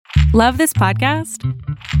Love this podcast?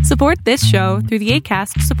 Support this show through the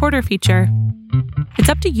Acast supporter feature. It's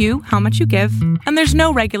up to you how much you give, and there's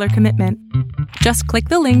no regular commitment. Just click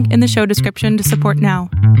the link in the show description to support now.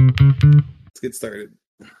 Let's get started.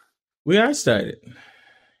 We are started.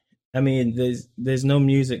 I mean, there's no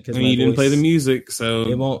music because you didn't play the music, so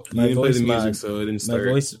it won't. You didn't play the music, so it didn't start.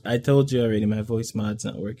 My voice. I told you already. My voice mod's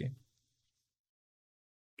not working.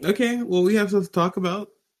 Okay, well, we have stuff to talk about.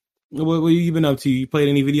 What have you been up to? You played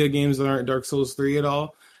any video games that aren't Dark Souls 3 at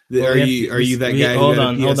all? Are you that guy? Hold who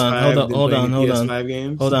on.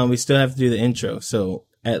 PS5 Hold on. We still have to do the intro. So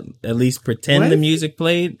at least pretend the music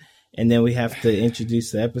played, and then we have to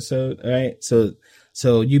introduce the episode. All right. So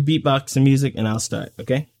you beatbox the music, and I'll start.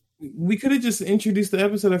 Okay. We could have just introduced the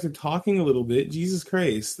episode after talking a little bit. Jesus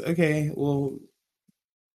Christ. Okay. Well.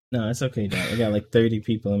 No, it's okay, Dad. I got like 30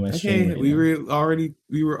 people in my stream. Okay, we were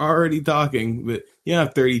already talking, but you don't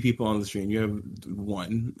have 30 people on the stream. You have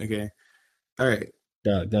one. Okay. All right.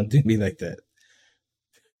 Dog, don't do me like that.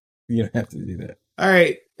 You don't have to do that. All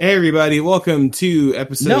right. Hey, everybody. Welcome to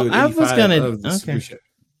episode 85 of the Super Show.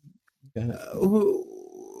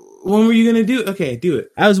 When were you going to do it? Okay, do it.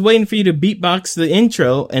 I was waiting for you to beatbox the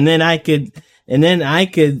intro, and then I could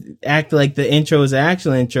act like the intro was the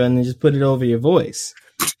actual intro and then just put it over your voice.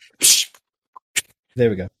 There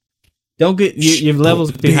we go. Don't get your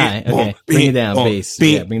levels too high. Okay, bring it down, bass.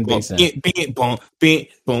 Yeah, bring the bass down. Ding, ding, ding,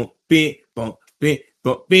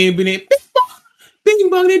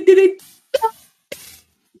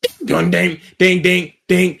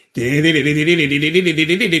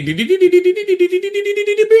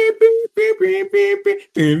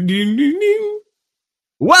 ding.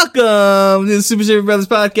 Welcome to the Super Sherry Brothers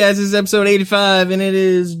Podcast. This is episode 85, and it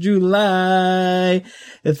is July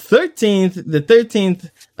 13th, the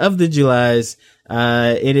 13th of the Julys.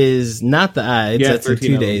 It is not the Ides. That's in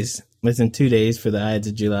 2 days. It's in 2 days for the Ides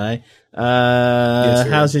of July. Yes,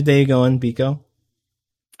 how's your day going, Biko?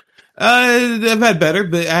 I've had better,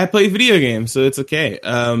 but I play video games, so it's okay.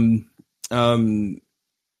 Yeah, no,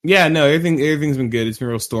 everything's been good. It's been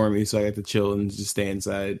real stormy, so I have to chill and just stay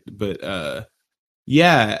inside. But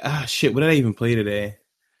yeah, shit, what did I even play today?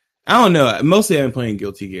 I don't know. Mostly I've been playing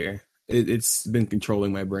Guilty Gear. It's been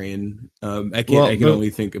controlling my brain. I can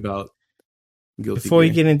only think about Guilty Gear. Before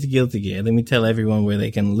you get into Guilty Gear, let me tell everyone where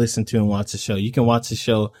they can listen to and watch the show. You can watch the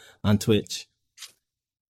show on Twitch.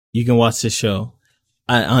 You can watch the show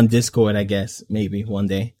on Discord, I guess, maybe one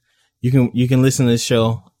day. You can listen to the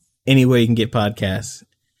show anywhere you can get podcasts.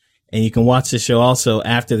 And you can watch the show also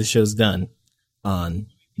after the show's done on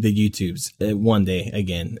the YouTubes one day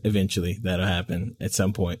again. Eventually, that'll happen at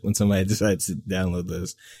some point when somebody decides to download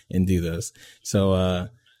those and do those. So,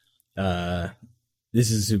 this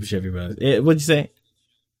is Super Chevy Brothers. What'd you say?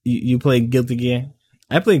 You played Guilty Gear?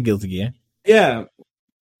 I played Guilty Gear. Yeah.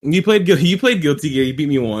 You played Guilty Gear. You beat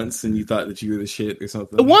me once, and you thought that you were the shit or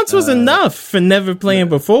something. Once was enough for never playing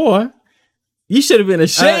before. You should have been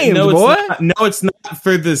ashamed, boy. It's not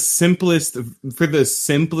for the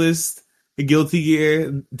simplest Guilty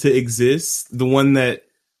Gear to exist. The one that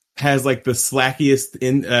has like the slackiest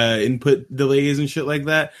input delays and shit like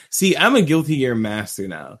that. See, I'm a Guilty Gear master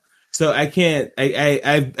now, so I can't.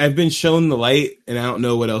 I've been shown the light, and I don't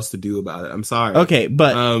know what else to do about it. I'm sorry. Okay,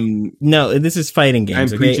 but no, this is fighting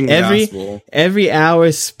games. I'm preaching the gospel. Every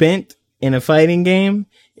hour spent in a fighting game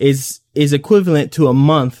is equivalent to a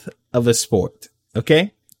month of a sport.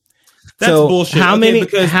 Okay, that's bullshit. How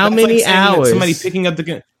many hours? Somebody picking up the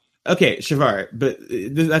gun. Okay, Shavar, but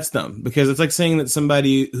that's dumb because it's like saying that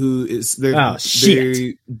somebody who is they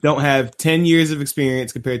don't have 10 years of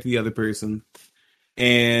experience compared to the other person,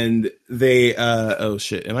 and they oh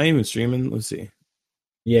shit, am I even streaming? Let's see.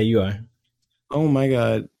 Yeah, you are. Oh my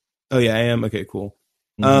god. Oh yeah, I am. Okay, cool.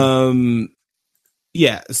 Mm-hmm.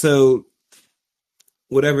 Yeah. So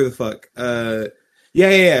whatever the fuck.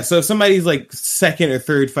 Yeah. So if somebody's like second or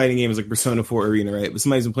third fighting game is like Persona 4 Arena, right? But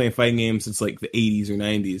somebody's been playing fighting games since like the 80s or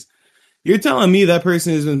 90s. You're telling me that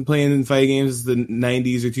person who's been playing fighting games since the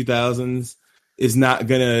 90s or 2000s is not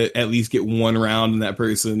gonna at least get one round in that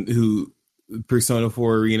person who Persona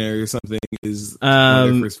 4 Arena or something is one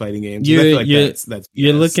of their first fighting games. You're looking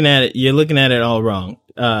at it. You're looking at it all wrong.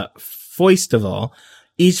 First of all,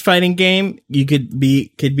 each fighting game could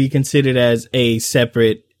be considered as a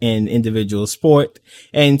separate and individual sport,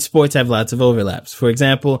 and sports have lots of overlaps. For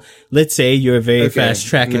example, let's say you're a very fast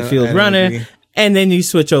track and field runner, and then you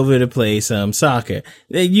switch over to play some soccer.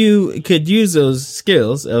 You could use those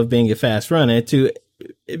skills of being a fast runner to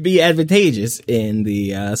be advantageous in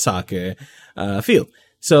the soccer field.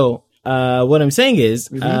 So what I'm saying is,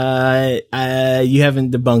 you haven't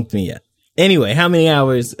debunked me yet. Anyway, how many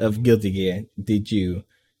hours of Guilty Gear did you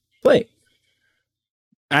played?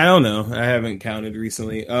 I don't know. I haven't counted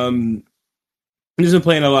recently. I've just been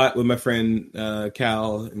playing a lot with my friend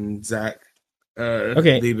Cal and Zach.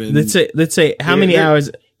 Okay, let's say how many hours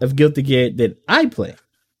of Guilty Gear did I play?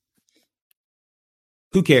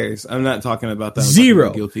 Who cares? I'm not talking about that.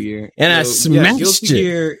 0. Guilty Gear, and I smashed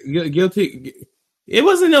it. Guilty. It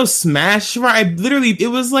wasn't no smash. Right? It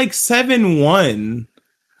was like 7-1.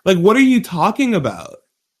 Like, what are you talking about?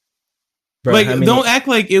 Bro, like, don't act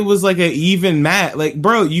like it was like an even match. Like,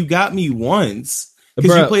 bro, you got me once.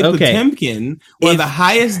 Because you played Potemkin, one of the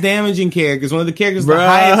highest damaging characters, one of the characters with the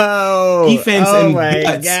highest defense and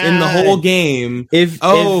guts in the whole game.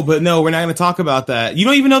 But no, we're not going to talk about that. You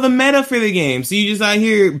don't even know the meta for the game, so you just out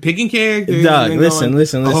here picking characters. Doug,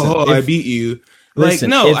 listen. I beat you. I'm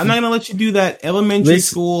not going to let you do that. Elementary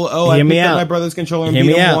school. I picked up my brother's controller and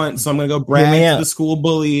beat him once, so I'm going to go brag to the school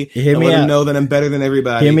bully and let him know that I'm better than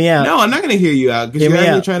everybody. Hear me out. No, I'm not going to hear you out because you're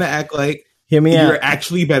actually trying to act like you're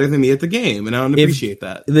actually better than me at the game, and I don't appreciate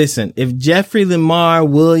that. Listen, if Jeffrey Lamar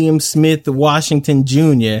William Smith Washington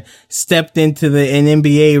Jr. stepped into an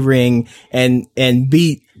NBA ring and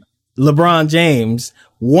beat LeBron James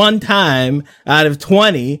one time out of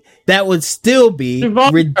 20, that would still be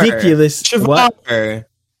ridiculous.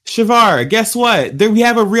 Shavar, guess what? We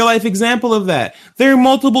have a real life example of that. There are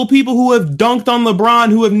multiple people who have dunked on LeBron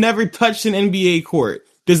who have never touched an NBA court.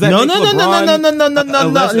 Does that no.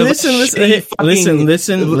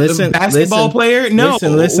 Listen. Basketball player? No. What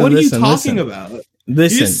are you talking about?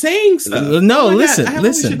 Listen. You're saying stuff. No, listen. I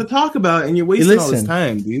have shit to talk about, and you're wasting all this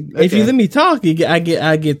time, dude. Okay. If you let me talk, I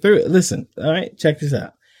get through it. Listen. All right, check this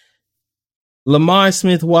out. Lamar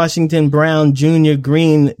Smith Washington Brown Jr.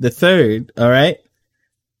 Green III. All right,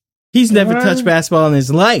 he's never touched basketball in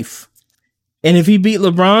his life, and if he beat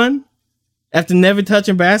LeBron after never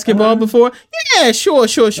touching basketball before, yeah, sure.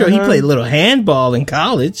 He played a little handball in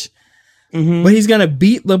college, but he's gonna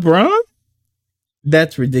beat LeBron?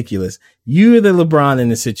 That's ridiculous. You're the LeBron in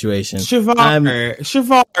the situation.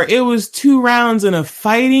 Shavar, it was 2 rounds in a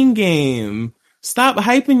fighting game. Stop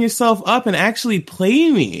hyping yourself up and actually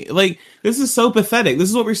play me. Like, this is so pathetic. This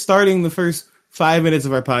is what we're starting the first 5 minutes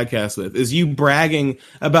of our podcast with, is you bragging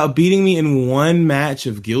about beating me in one match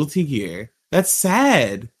of Guilty Gear. That's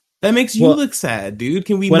sad. That makes you look sad, dude.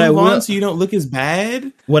 Can we move on so you don't look as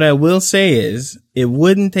bad? What I will say is, it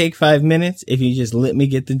wouldn't take 5 minutes if you just let me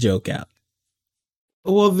get the joke out.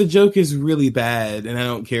 Well, the joke is really bad, and I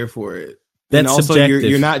don't care for it. That's and also, subjective.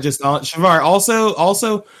 You're not just on Shavar.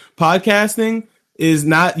 Also, podcasting is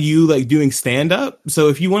not you like doing stand up. So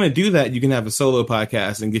if you want to do that, you can have a solo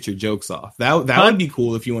podcast and get your jokes off. That would be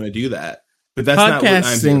cool if you want to do that. But that's not what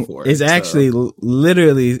I'm here for. Is actually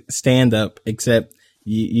literally stand up, except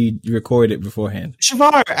you record it beforehand.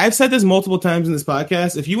 Shavar, I've said this multiple times in this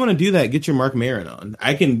podcast. If you want to do that, get your Mark Maron on.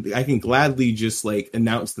 I can gladly just like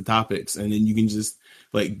announce the topics, and then you can just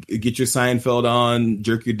like get your Seinfeld on,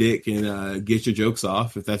 jerk your dick, and get your jokes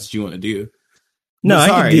off if that's what you want to do. No, I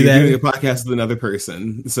can do that. You're doing a podcast with another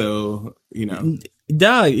person, so you know.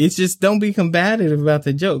 Dog, it's just don't be combative about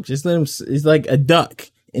the joke. Just let him. It's like a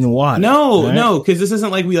duck in water. No, because this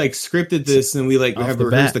isn't like we like scripted this and we like have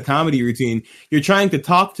rehearsed the comedy routine. You're trying to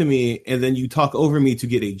talk to me and then you talk over me to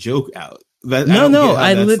get a joke out.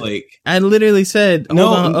 I literally said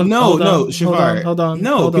Shavar. Hold on.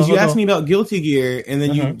 No, because you asked me about Guilty Gear and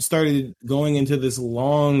then you started going into this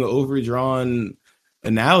long, overdrawn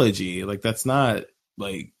analogy. Like that's not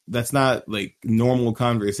like normal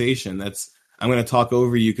conversation. I'm gonna talk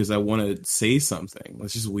over you because I want to say something.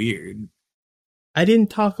 That's just weird. I didn't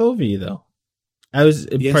talk over you though. I was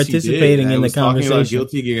participating in the conversation. Talking about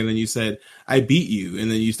Guilty Gear, and then you said I beat you,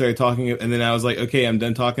 and then you started talking, and then I was like, okay, I'm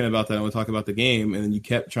done talking about that. I want to talk about the game, and then you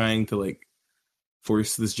kept trying to like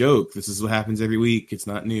force this joke. This is what happens every week. It's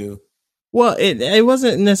not new. Well, it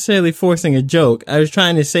wasn't necessarily forcing a joke. I was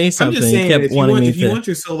trying to say something. I'm just saying, kept if you want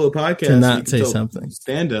your solo podcast to not say something,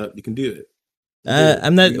 stand up. You can do it.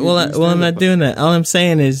 I'm not. I'm not doing that. All I'm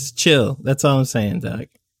saying is chill. That's all I'm saying, Doc.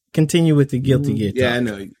 Continue with the Guilty Gear. Yeah, talk.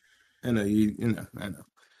 I know. I know.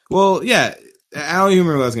 Well, yeah, I don't even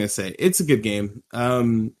remember what I was going to say. It's a good game.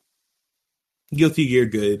 Guilty Gear,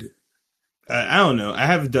 good. I don't know. I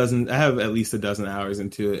have at least a dozen hours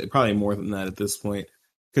into it. Probably more than that at this point.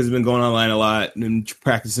 Because I've been going online a lot and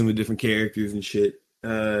practicing with different characters and shit.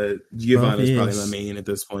 Giovanna is probably my main at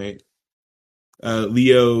this point.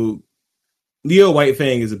 Leo White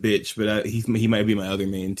Fang is a bitch, but he might be my other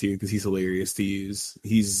main too because he's hilarious to use.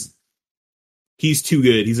 He's too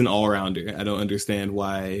good. He's an all-rounder. I don't understand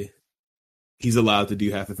why he's allowed to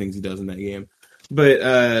do half the things he does in that game. But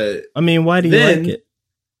I mean, why do you like it?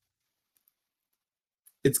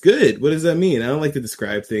 It's good. What does that mean? I don't like to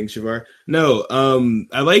describe things, Shavar. No,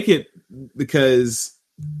 I like it because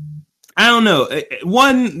I don't know.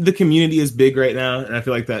 One, the community is big right now, and I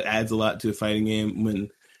feel like that adds a lot to a fighting game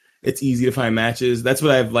when it's easy to find matches. That's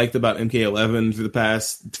what I've liked about MK11 for the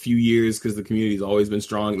past few years because the community's always been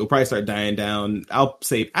strong. It'll probably start dying down.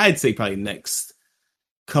 I'd say probably next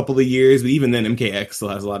couple of years, but even then, MKX still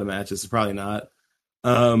has a lot of matches, so probably not.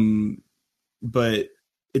 But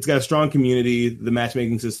it's got a strong community. The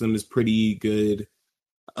matchmaking system is pretty good.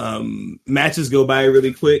 Matches go by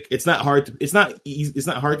really quick. It's not hard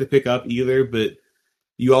to pick up either, but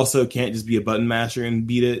you also can't just be a button masher and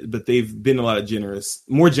beat it. But they've been a lot of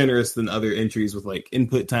more generous than other entries with like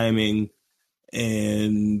input timing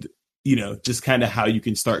and, you know, just kind of how you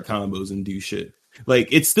can start combos and do shit.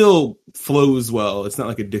 Like, it still flows well. It's not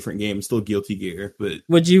like a different game. It's still Guilty Gear, but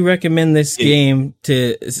would you recommend this game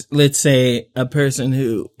to, let's say, a person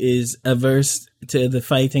who is averse to the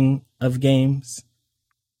fighting of games?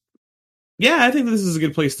 Yeah, I think this is a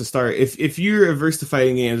good place to start. If you're averse to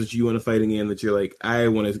fighting games, that you want a fighting game that you're like, I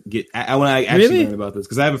want to actually learn about this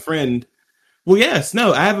because I have a friend. Well, yes,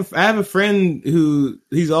 no, I have a friend who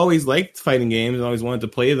he's always liked fighting games and always wanted to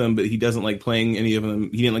play them, but he doesn't like playing any of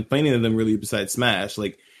them. He didn't like playing any of them really besides Smash.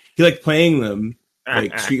 Like, he liked playing them,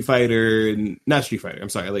 like Street Fighter and not Street Fighter. I'm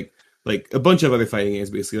sorry, like a bunch of other fighting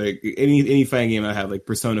games, basically. Like any fighting game I have, like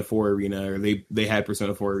Persona 4 Arena, or they had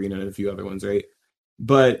Persona 4 Arena and a few other ones, right?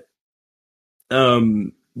 But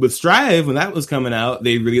with Strive, when that was coming out,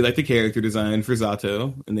 they really liked the character design for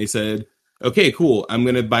Zato, and they said, okay, cool, I'm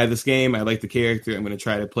going to buy this game. I like the character. I'm going to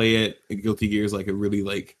try to play it. Guilty Gear is like a really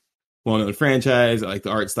like well-known franchise. I like the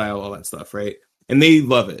art style, all that stuff, right? And they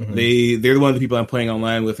love it. Mm-hmm. They're one of the people I'm playing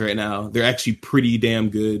online with right now. They're actually pretty damn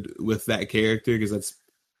good with that character because that's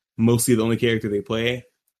mostly the only character they play.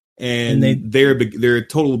 And they're a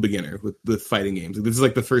total beginner with fighting games. This is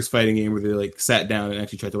like the first fighting game where they like sat down and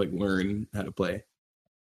actually tried to like learn how to play.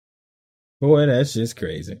 Boy, that's just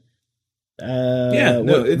crazy.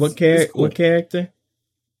 What character?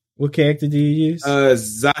 What character do you use?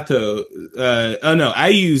 Zato. No, I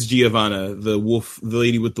use Giovanna, the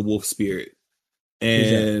lady with the wolf spirit,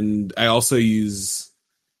 and I also use.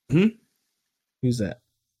 Who's that?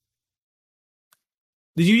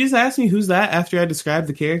 Did you just ask me who's that after I described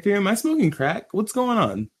the character? Am I smoking crack? What's going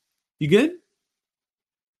on? You good?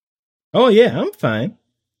 Oh yeah, I'm fine.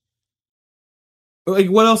 Like,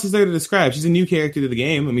 what else is there to describe? She's a new character to the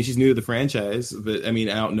game. I mean, she's new to the franchise, but I mean,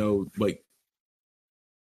 I don't know, like...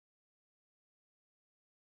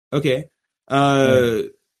 Okay.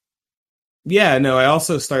 Yeah, no, I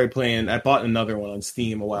also started playing... I bought another one on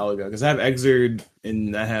Steam a while ago, because I have Xrd,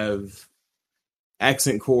 and I have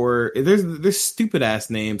Accent Core. There's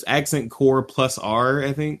stupid-ass names. Accent Core plus R,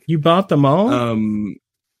 I think. You bought them all?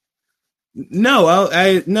 No.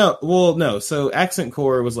 So Accent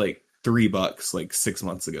Core was like $3 like 6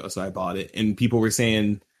 months ago, so I bought it, and people were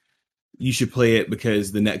saying you should play it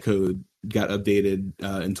because the netcode got updated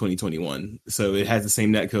in 2021, so it has the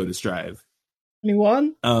same netcode as Strive.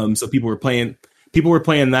 21. So people were playing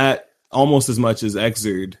that almost as much as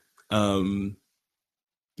Xrd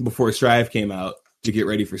before Strive came out to get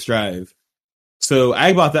ready for Strive. So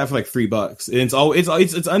I bought that for like $3, and it's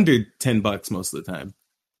under $10 most of the time.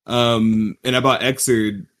 And I bought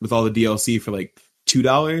Xrd with all the DLC for like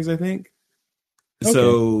 $2, I think. Okay.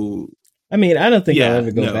 So, I mean, I don't think I'll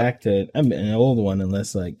ever go back to it. I'm an old one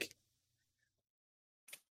unless, like,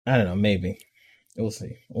 I don't know, maybe we'll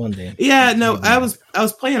see one day. Yeah, no, I was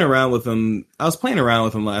playing around with them. I was playing around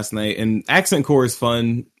with them last night, and Accent Core is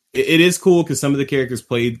fun. It is cool because some of the characters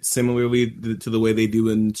played similarly to the way they do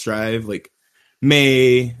in Strive, like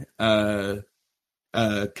Mei, Kai,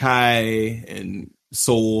 and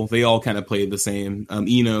Soul. They all kind of played the same.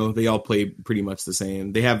 Eno, they all play pretty much the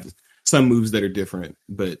same. They have some moves that are different,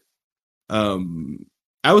 but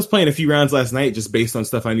I was playing a few rounds last night just based on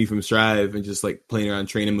stuff I knew from Strive and just like playing around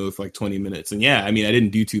training mode for like 20 minutes. And yeah, I mean, I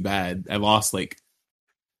didn't do too bad. I lost like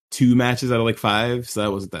 2 matches out of like 5, so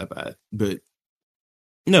that wasn't that bad. But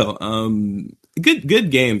no,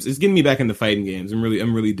 good games. It's getting me back into fighting games. I'm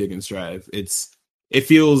really digging Strive. It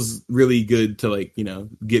feels really good to, like, you know,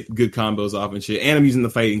 get good combos off and shit. And I'm using the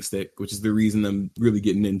fighting stick, which is the reason I'm really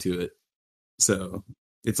getting into it. So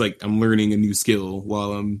it's like I'm learning a new skill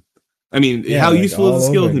while how like useful is the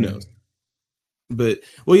skill? Who knows? But,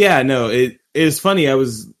 well, yeah, no, it is funny. I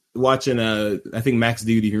was watching, I think Max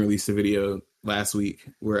Duty released a video last week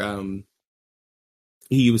where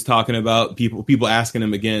he was talking about people asking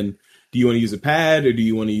him again, do you want to use a pad or do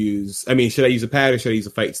you want to should I use a pad or should I use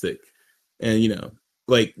a fight stick? And, you know,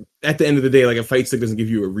 like at the end of the day, like a fight stick doesn't give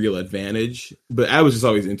you a real advantage. But I was just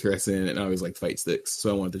always interested in it, and I always liked fight sticks, so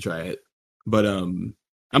I wanted to try it. But I'm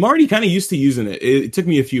already kind of used to using it. It took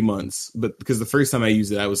me a few months, but because the first time I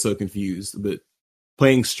used it, I was so confused. But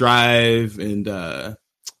playing Strive and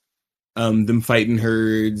them fighting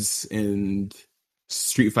herds and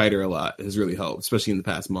Street Fighter a lot has really helped, especially in the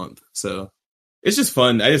past month. So it's just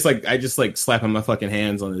fun. I just like slapping my fucking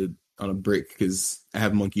hands on a brick because I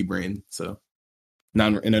have monkey brain. So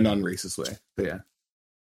in a non-racist way. But yeah.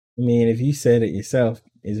 I mean, if you said it yourself,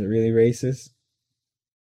 is it really racist?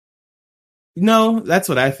 No, that's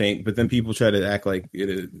what I think. But then people try to act like it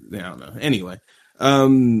is. I don't know. Anyway,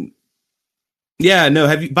 yeah, no.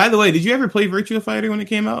 Have you? By the way, did you ever play Virtua Fighter when it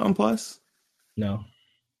came out on Plus? No.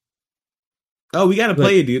 Oh, we gotta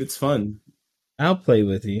play it, dude. It's fun. I'll play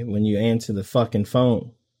with you when you answer the fucking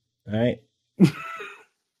phone. All right.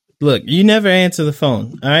 Look, you never answer the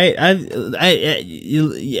phone. All right.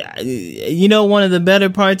 You know, one of the better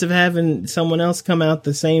parts of having someone else come out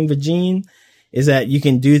the same vagine is that you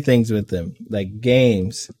can do things with them, like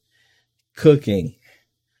games, cooking,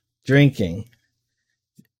 drinking,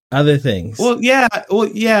 other things. Well,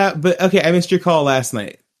 yeah, but okay, I missed your call last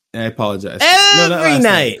night, and I apologize. Every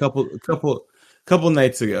night. Couple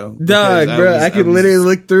nights ago. Dog, bro, I could literally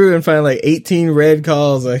look through and find like 18 red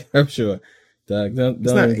calls. Like, I'm sure. Dog, don't.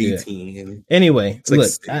 It's not 18. Anyway, like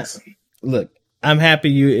look, I'm happy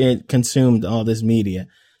you consumed all this media.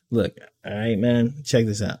 Look, all right, man, check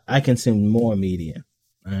this out. I consumed more media.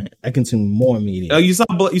 All right, I consumed more media. Oh, you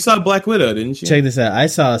saw Black Widow, didn't you? Check this out. I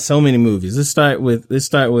saw so many movies. Let's start with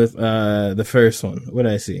the first one. What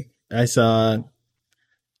did I see? I saw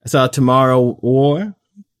Tomorrow War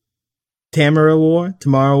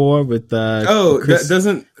with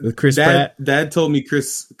with Chris Pratt. Dad told me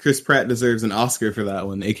Chris Pratt deserves an Oscar for that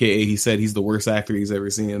one. AKA, he said he's the worst actor he's ever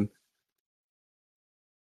seen.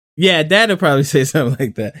 Yeah, Dad would probably say something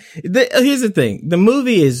like that. Here's the thing: the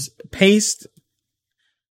movie is paced.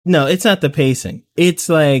 No, it's not the pacing. It's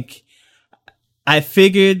like I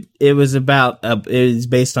figured it was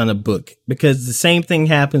based on a book, because the same thing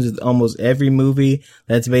happens with almost every movie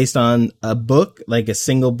that's based on a book, like a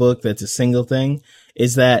single book that's a single thing,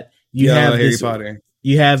 is that you have Harry Potter.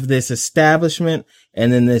 You have this establishment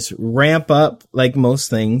and then this ramp up, like most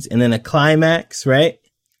things, and then a climax, right?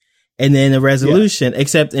 And then a resolution,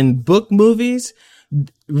 except in book movies,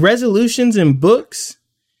 resolutions in books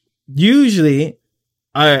usually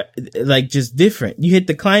are like just different. You hit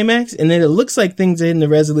the climax and then it looks like things are in the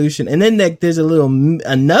resolution. And then there's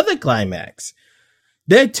another climax.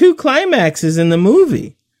 There are two climaxes in the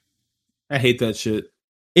movie. I hate that shit.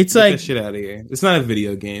 Get that shit out of here. It's not a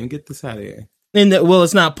video game. Get this out of here. Well,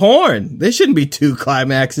 it's not porn. There shouldn't be two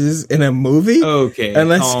climaxes in a movie. Okay.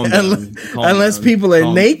 Unless people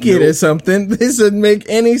are naked or something. This doesn't make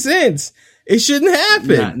any sense. It shouldn't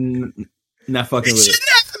happen. Not fucking with it. It shouldn't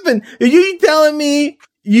happen. Are you telling me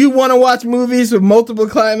you want to watch movies with multiple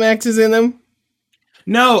climaxes in them?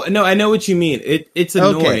 No, I know what you mean. It's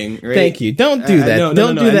annoying, okay. Right? Thank you. Don't do that.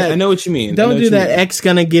 Don't do that. I know what you mean. Don't do that. X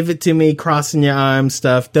gonna give it to me, crossing your arms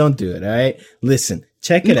stuff. Don't do it. All right. Listen.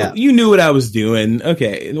 Check it out. You knew what I was doing.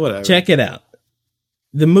 Okay, whatever. Check it out.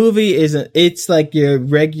 The movie it's like your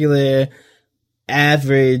regular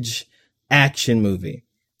average action movie.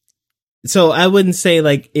 So I wouldn't say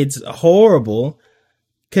like it's horrible,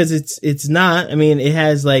 because it's not. I mean, it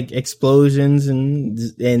has like explosions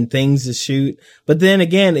and things to shoot, but then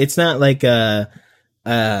again, it's not like an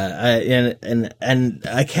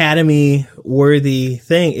Academy worthy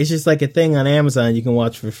thing. It's just like a thing on Amazon you can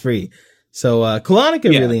watch for free. So Kalonika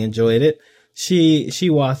really enjoyed it. She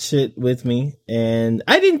watched it with me, and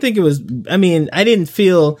I didn't think it was. I mean, I didn't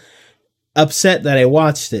feel upset that I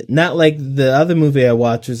watched it. Not like the other movie I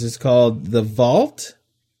watched, which is called The Vault.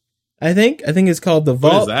 I think it's called The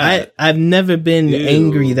Vault. What is that? I've never been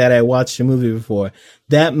angry that I watched a movie before.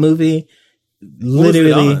 That movie,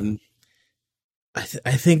 literally. I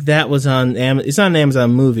think that was on Amazon. It's on an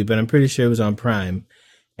Amazon movie, but I'm pretty sure it was on Prime.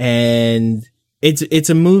 And it's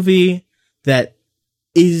a movie that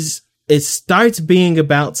it starts being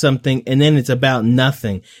about something and then it's about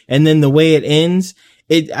nothing. And then the way it ends,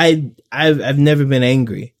 I've never been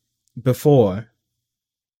angry before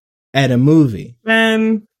at a movie.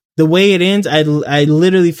 Man, the way it ends, I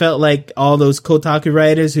literally felt like all those Kotaku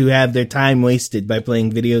writers who have their time wasted by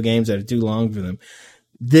playing video games that are too long for them.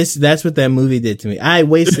 That's what that movie did to me. I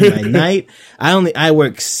wasted my night. I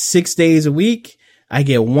work 6 days a week. I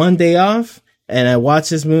get 1 day off, and I watch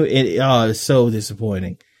this movie. It's so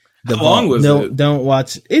disappointing. How long was it? Don't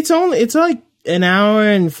watch. It's like an hour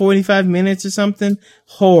and 45 minutes or something.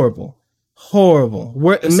 Horrible.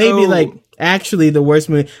 Maybe like actually the worst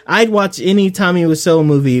movie. I'd watch any Tommy Wiseau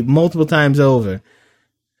movie multiple times over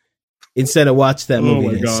instead of watch that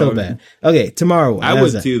movie. It's so bad. Okay, Tomorrow War. I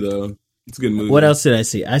would too, though. It's a good movie. What else did I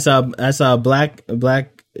see? I saw Black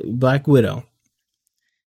Widow.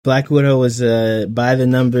 Black Widow was by the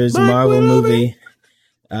numbers Marvel movie.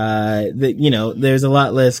 There's a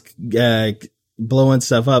lot less blowing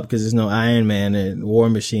stuff up because there's no Iron Man or War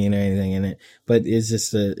Machine or anything in it, but it's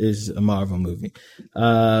just a Marvel movie.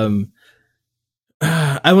 I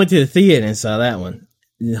went to the theater and saw that one.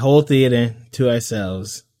 The whole theater to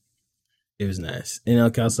ourselves. It was nice. And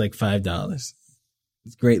it cost like $5.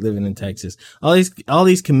 It's great living in Texas. All these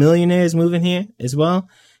chameleonaires moving here as well.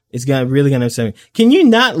 It's really gonna upset me. Can you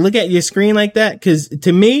not look at your screen like that? Because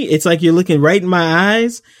to me, it's like you're looking right in my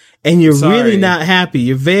eyes, and you're really not happy.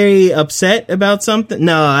 You're very upset about something.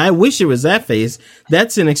 No, I wish it was that face.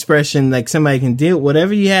 That's an expression like somebody can deal.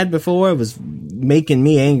 Whatever you had before was making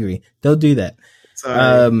me angry. Don't do that. Sorry,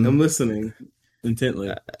 I'm listening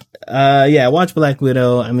intently. Watch Black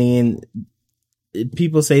Widow. I mean,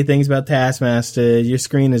 people say things about Taskmaster. Your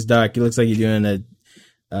screen is dark. It looks like you're doing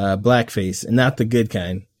a blackface, and not the good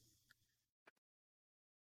kind.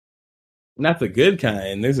 Not the good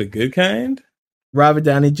kind. There's a good kind. Robert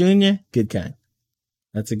Downey Jr., good kind.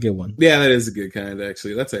 That's a good one. Yeah, that is a good kind.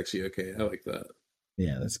 Actually, that's actually okay. I like that.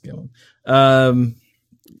 Yeah, that's a good one.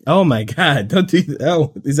 Oh my God! Don't do that.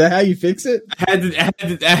 Oh, is that how you fix it? I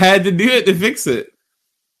had to do it to fix it.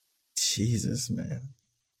 Jesus, man.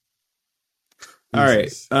 All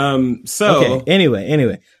right. Okay.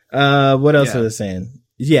 Anyway. What else was I saying?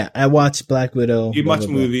 Yeah, I watched Black Widow. You watch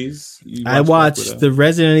movies. I watched the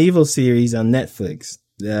Resident Evil series on Netflix.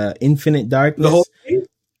 Infinite Darkness. The whole thing?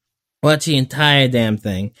 Watch the entire damn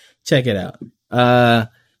thing. Check it out.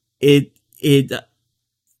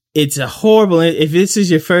 It's a horrible. If this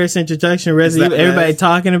is your first introduction to Resident Evil, everybody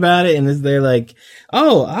talking about it, and they're like,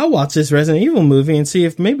 "Oh, I'll watch this Resident Evil movie and see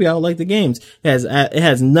if maybe I'll like the games." It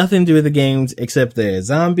has nothing to do with the games except there's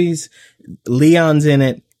zombies. Leon's in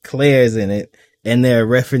it. Claire's in it. And there are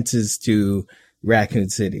references to Raccoon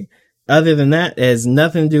City. Other than that, it has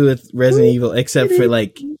nothing to do with Resident Evil except for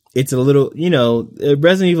it's a little,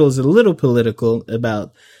 Resident Evil is a little political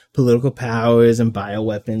about political powers and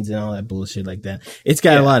bioweapons and all that bullshit like that. It's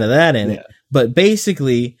got a lot of that in it. But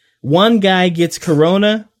basically, one guy gets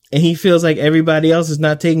corona and he feels like everybody else is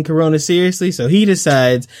not taking corona seriously. So he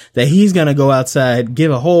decides that he's going to go outside, give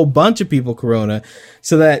a whole bunch of people corona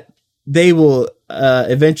so that they will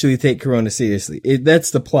eventually take corona seriously.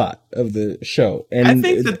 That's the plot of the show. And I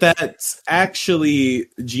think that's actually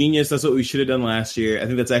genius. That's what we should have done last year. I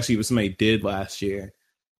think that's actually what somebody did last year.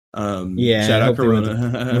 Shout out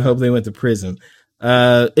Corona. I hope they went to prison.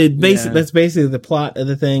 That's basically the plot of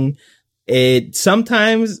the thing.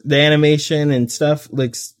 Sometimes the animation and stuff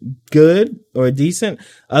looks good or decent.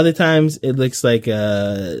 Other times it looks like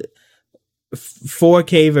a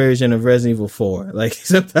 4K version of Resident Evil 4. Like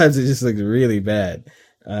sometimes it just looks really bad.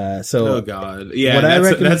 Oh God, yeah,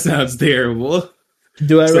 that sounds terrible.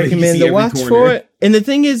 Do I recommend to watch for it? And the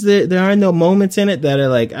thing is that there are no moments in it that are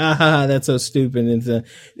like, that's so stupid.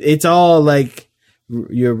 It's all like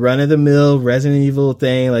your run of the mill Resident Evil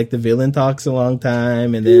thing. Like the villain talks a long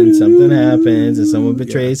time, and then something happens, and someone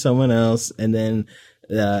betrays someone else, and then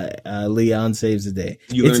Leon saves the day.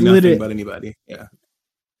 You learn nothing about anybody. Yeah.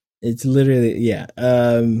 It's literally,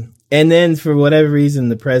 and then for whatever reason,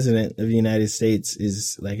 the president of the United States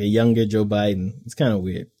is like a younger Joe Biden. It's kind of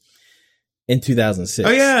weird. In 2006.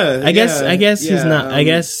 Oh yeah. I guess he's not. I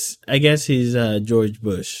guess he's George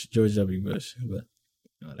W. Bush. But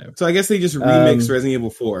whatever. So I guess they just remixed Resident Evil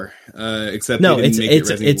 4. Except no,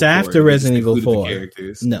 it's after Resident Evil 4.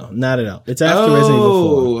 No, not at all. It's after Resident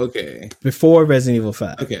Evil 4. Okay. Before Resident Evil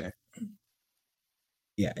 5. Okay.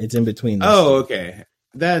 Yeah, it's in between. Okay.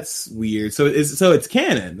 That's weird. So it's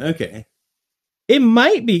canon. Okay. It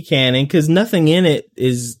might be canon because nothing in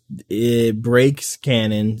it breaks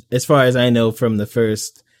canon as far as I know from the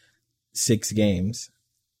first 6 games.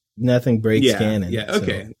 Nothing breaks canon. Yeah.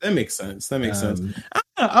 Okay. So, that makes sense.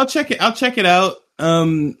 I'll check it. I'll check it out.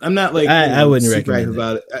 I'm not like I wouldn't recommend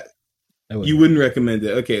about it. You wouldn't recommend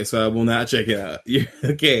it. Okay, so I will not check it out.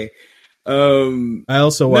 Okay. I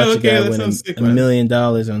also watched a guy win $1 million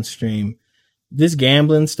on stream. This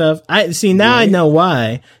gambling stuff. I know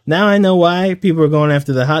why. Now I know why people are going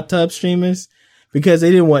after the hot tub streamers, because they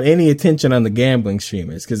didn't want any attention on the gambling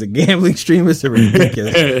streamers, because the gambling streamers are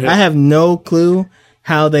ridiculous. I have no clue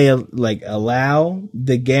how they allow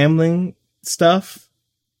the gambling stuff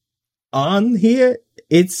on here.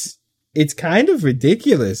 It's kind of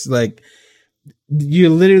ridiculous. Like, you're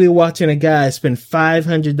literally watching a guy spend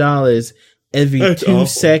 $500 every That's 2 awful.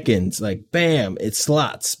 seconds. Like, bam, it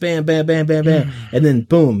slots. Bam, bam, bam, bam, bam. And then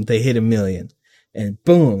boom, they hit 1 million. And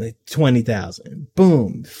boom, 20,000.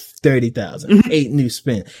 Boom, 30,000. 8 new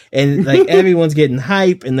spin. And like everyone's getting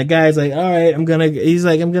hype. And the guy's like, all right, I'm gonna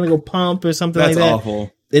go pump or something That's like that.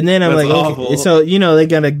 awful. And then I'm That's like, awful. okay. So, they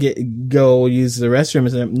gotta go use the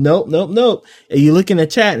restroom. And nope. And you look in the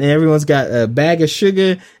chat and everyone's got a bag of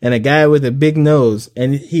sugar and a guy with a big nose.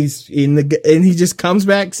 And he just comes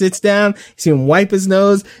back, sits down. You see him wipe his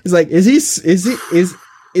nose. He's like, is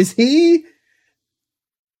he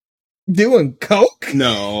doing coke?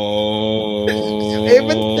 No.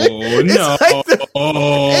 It's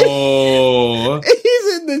No.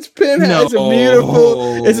 He's in this penthouse. No.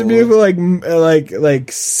 It's a beautiful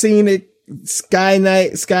like scenic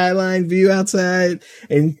skyline view outside,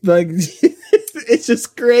 and like it's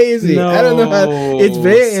just crazy. No, I don't know how. It's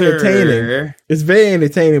very sir. entertaining. It's very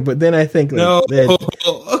entertaining, but then I think like, No.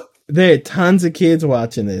 there are tons of kids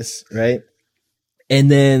watching this, right? And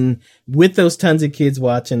then with those tons of kids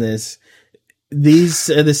watching this, these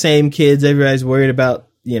are the same kids everybody's worried about,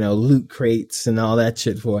 loot crates and all that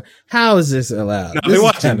shit for. How is this allowed? No, This they're is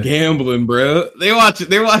watching kinda- gambling, bro. They're watching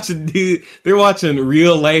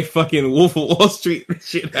real life fucking Wolf of Wall Street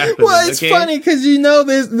shit happening. Well, it's funny because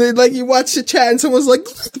there's like you watch the chat and someone's like,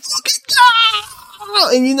 and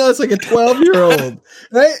it's like a 12-year-old,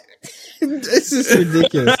 right? It's just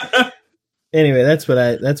ridiculous. Anyway, that's what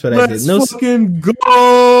I did. Let's No, fucking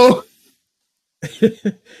go.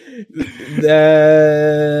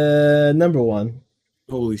 number one.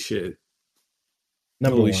 Holy shit.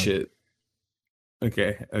 Number Holy one. shit.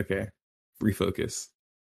 Okay. Refocus.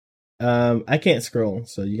 I can't scroll,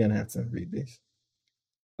 so you're gonna have to read these.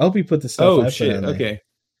 I hope you put the stuff. Oh I put shit. on there. Okay.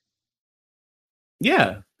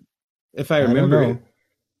 Yeah. If I don't remember know. it.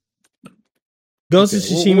 Ghost Okay, of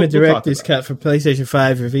we'll Tsushima talk Director's about Cut for PlayStation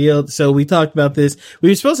 5 revealed. So we talked about this. We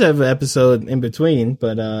were supposed to have an episode in between,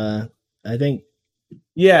 but I think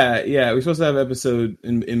Yeah. We're supposed to have an episode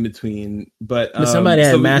in between, but somebody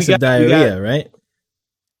had so we massive diarrhea, right?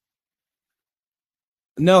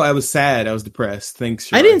 No, I was sad. I was depressed.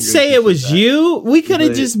 Thanks. I Sherrod. didn't You say it was appreciate that. you. We could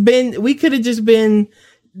have just been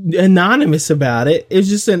anonymous about it. It was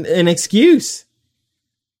just an excuse.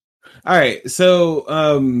 All right.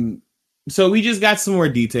 So we just got some more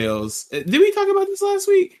details. Did we talk about this last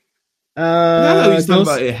week? I know we just talked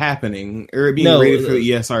about it happening or it being rated for the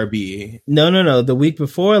ESRB. No. The week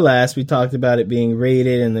before last, we talked about it being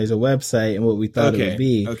rated and there's a website and what we thought it would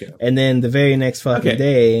be. Okay. And then the very next fucking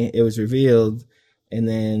day, it was revealed. And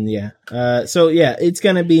then, it's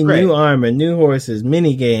going to be new armor, new horses,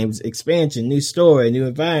 mini games, expansion, new story, new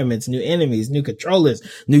environments, new enemies, new controllers,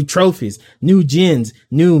 new trophies, new gens,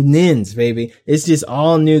 new nins, baby. It's just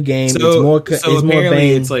all new games. It's more apparently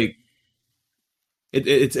bang. it's like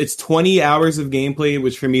it's 20 hours of gameplay,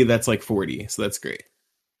 which for me that's like 40. So that's great.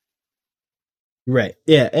 Right.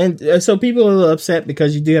 Yeah. And so people are a little upset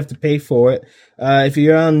because you do have to pay for it. If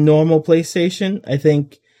you're on normal PlayStation, I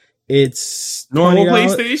think it's Normal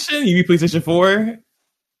 $20. PlayStation? You mean PlayStation 4?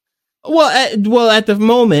 Well, at the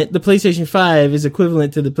moment, the PlayStation 5 is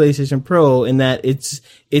equivalent to the PlayStation Pro in that it's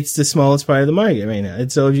the smallest part of the market right now. And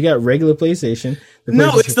so if you got regular PlayStation,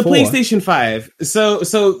 It's the 4, PlayStation 5. So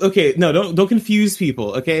okay, no, don't confuse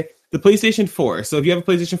people, okay? The PlayStation 4. So if you have a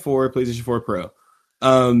PlayStation 4, PlayStation 4 Pro,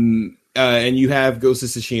 and you have Ghost of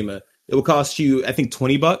Tsushima, it will cost you, I think,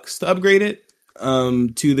 $20 to upgrade it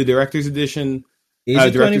to the Director's Edition. Is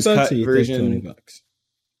it Director's $20 Cut or you version. think $20?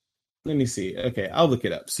 Let me see. Okay, I'll look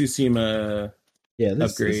it up. Tsushima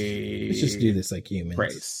upgrade. Let's just do this like humans.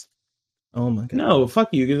 Price. Oh my god. No, fuck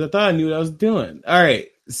you, because I thought I knew what I was doing. All right,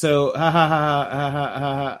 so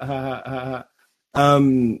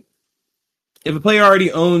if a player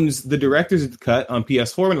already owns the Director's Cut on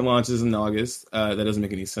PS4 when it launches in August, that doesn't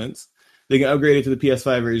make any sense. They can upgrade it to the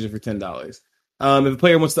PS5 version for $10. If a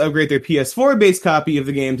player wants to upgrade their PS4 base copy of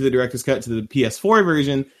the game to the Director's Cut to the PS4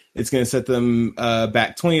 version, it's going to set them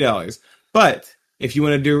back $20. But if you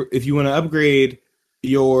want to upgrade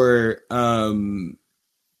your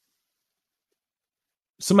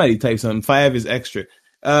somebody type something, 5 is extra.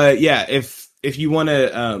 If you want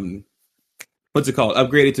to what's it called?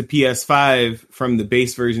 Upgrade it to PS5 from the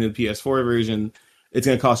base version to the PS4 version, it's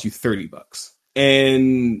going to cost you $30.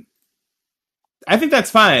 And I think that's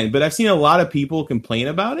fine, but I've seen a lot of people complain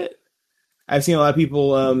about it. I've seen a lot of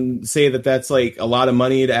people say that that's like a lot of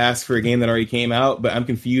money to ask for a game that already came out, but I'm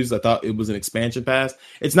confused. I thought it was an expansion pass.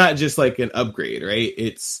 It's not just like an upgrade, right?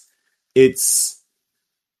 It's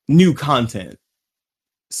new content.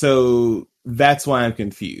 So that's why I'm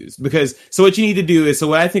confused. So what you need to do is,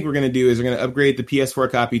 what I think we're going to do is we're going to upgrade the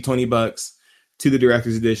PS4 copy $20 to the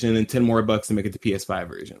Director's Edition and $10 to make it the PS5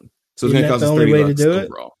 version. So it's going to cost us $30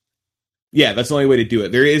 overall. Yeah, that's the only way to do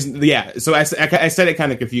it. There is, so I said it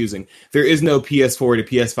kind of confusing. There is no PS4 to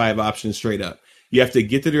PS5 option straight up. You have to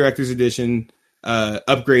get the Director's Edition,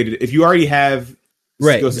 upgraded. If you already have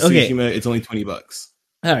Ghost of Tsushima, it's only $20.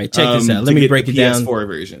 All right, check this out. Let me break it down. PS4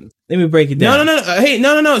 version. Let me break it down. No. Hey,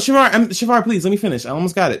 no. Shavar, please, let me finish. I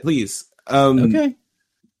almost got it. Please. Okay.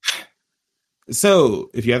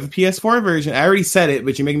 So, if you have the PS4 version, I already said it,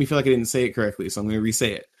 but you're making me feel like I didn't say it correctly, so I'm going to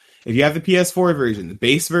re-say it. If you have the PS4 version, the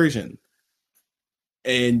base version,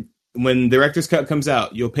 and when Director's Cut comes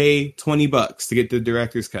out, you'll pay $20 to get the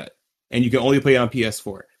Director's Cut, and you can only play it on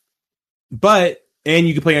PS4. And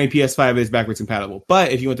you can play on PS5 it's backwards compatible.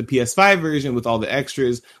 But if you want the PS5 version with all the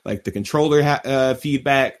extras, like the controller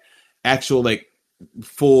feedback, actual like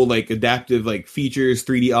full like adaptive like features,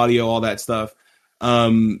 3D audio, all that stuff,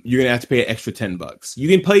 you're gonna have to pay an extra $10. You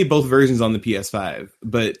can play both versions on the PS5,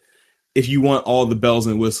 but if you want all the bells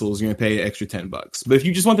and whistles, you're gonna pay an extra $10. But if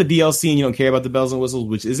you just want the DLC and you don't care about the bells and whistles,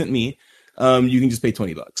 which isn't me, you can just pay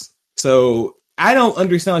 $20. So I don't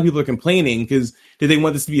understand why people are complaining, because do they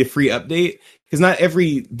want this to be a free update? Because not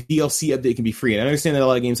every DLC update can be free. And I understand that a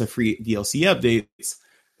lot of games have free DLC updates,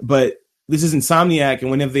 but this is Insomniac, and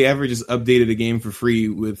when have they ever just updated a game for free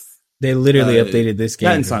with... They literally updated this game.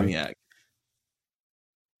 Not Insomniac.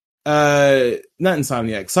 Not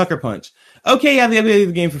Insomniac. Sucker Punch. Okay, yeah, they updated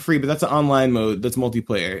the game for free, but that's an online mode. That's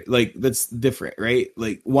multiplayer. Like, that's different, right?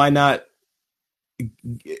 Like, why not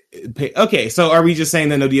pay? Okay, so are we just saying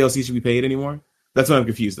that no DLC should be paid anymore? That's what I'm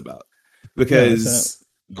confused about. Because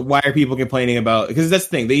why are people complaining about... Because that's the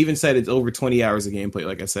thing. They even said it's over 20 hours of gameplay,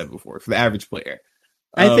 like I said before, for the average player.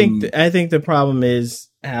 I think the problem is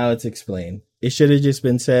how it's explained. It should have just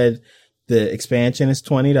been said the expansion is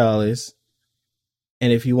 $20,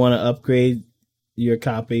 and if you want to upgrade your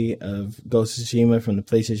copy of Ghost of Tsushima from the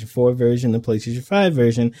PlayStation 4 version to the PlayStation 5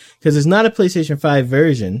 version, because it's not a PlayStation 5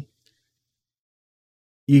 version,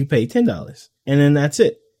 you pay $10, and then that's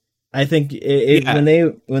it. I think when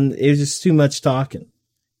it was just too much talking,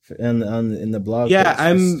 in the blog. Yeah,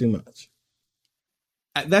 post, too much.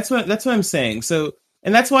 That's what I'm saying. So,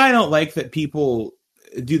 and that's why I don't like that people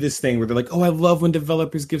do this thing where they're like, "Oh, I love when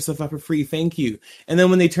developers give stuff up for free. Thank you." And then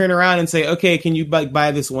when they turn around and say, "Okay, can you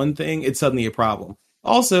buy this one thing?" It's suddenly a problem.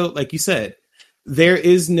 Also, like you said,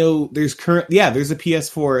 there's a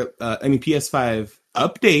PS5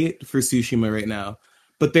 update for Tsushima right now,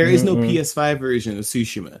 but there is no PS5 version of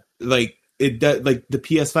Tsushima. Like the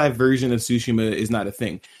PS5 version of Tsushima is not a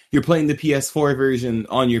thing. You're playing the PS4 version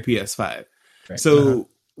on your PS5. Right. So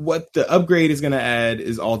what the upgrade is going to add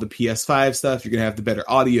is all the PS5 stuff. You're going to have the better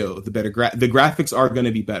audio, the better the graphics are going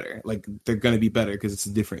to be better. Like, they're going to be better because it's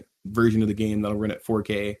a different version of the game that'll run at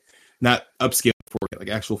 4K, not upscale 4K, like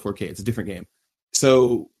actual 4K. It's a different game.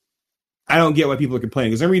 So I don't get why people are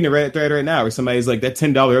complaining, because I'm reading a Reddit thread right now where somebody's like, that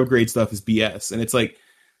 $10 upgrade stuff is BS. And it's like,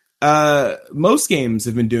 most games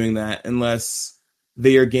have been doing that unless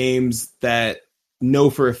they are games that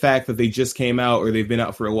know for a fact that they just came out or they've been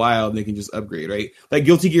out for a while and they can just upgrade, right? Like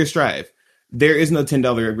Guilty Gear Strive. There is no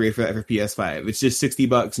 $10 upgrade for that for PS5. It's just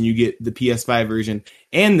 $60 and you get the PS5 version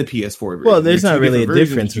and the PS4 version. Well, there's not really a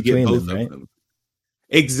difference between them, right?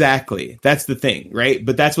 Exactly. That's the thing, right?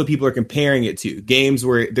 But that's what people are comparing it to. Games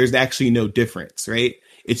where there's actually no difference, right?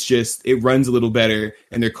 It's just, it runs a little better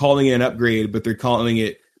and they're calling it an upgrade, but they're calling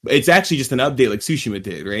it, it's actually just an update like Tsushima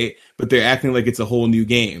did, right? But they're acting like it's a whole new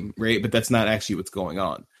game, right? But that's not actually what's going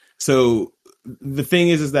on. So the thing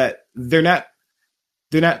is that they're not,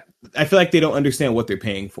 I feel like they don't understand what they're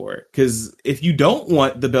paying for. Because if you don't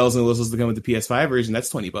want the bells and whistles to come with the PS5 version,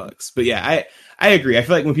 that's $20. But yeah, I agree. I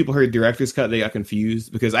feel like when people heard Director's Cut, they got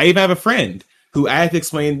confused, because I even have a friend who I had to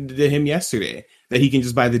explain to him yesterday that he can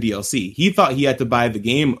just buy the DLC. He thought he had to buy the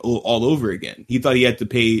game all over again. He thought he had to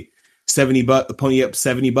pay pony up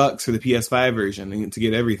 $70 for the PS5 version to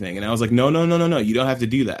get everything. And I was like, no, you don't have to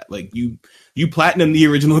do that. Like, you platinum the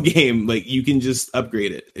original game, like, you can just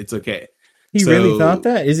upgrade it. It's okay. He really thought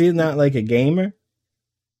that? Is he not like a gamer?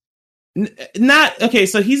 Not okay.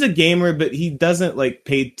 So he's a gamer, but he doesn't like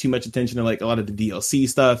pay too much attention to like a lot of the DLC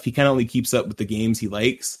stuff. He kind of only keeps up with the games he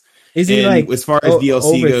likes. Is he like, as far as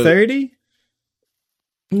DLC over 30?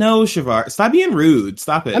 No, Shavar, stop being rude.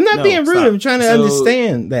 Stop it. I'm not being rude. Stop. I'm trying to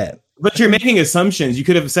understand that. But you're making assumptions. You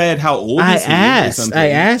could have said how old is he or something. I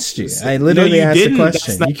asked you. I literally asked the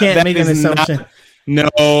question. You can't make an assumption.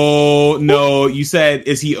 No. You said,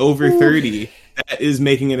 is he over 30? That is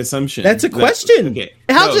making an assumption. That's a question. Okay.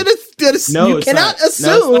 How should it? No, you cannot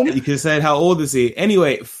assume. You could have said, how old is he?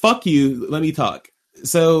 Anyway, fuck you. Let me talk.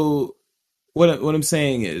 So what I'm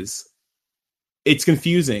saying is, it's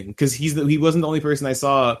confusing because he wasn't the only person I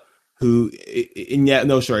saw who, and yet,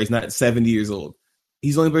 no, sure, he's not 70 years old.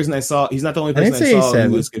 He's the only person I saw. He's not the only person I saw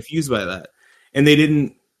who was confused by that. And they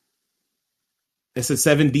didn't. It said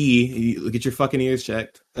 7D. Get your fucking ears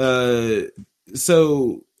checked.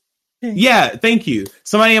 So, yeah, thank you.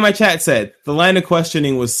 Somebody in my chat said the line of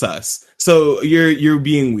questioning was sus. So you're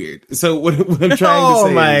being weird. So what I'm trying to say. Oh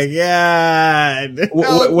my god.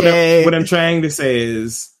 What I'm trying to say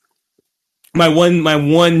is my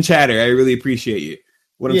one chatter. I really appreciate you.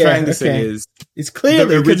 What I'm trying to say is it's clear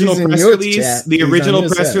the original press release, the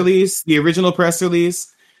original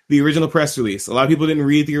press release. A lot of people didn't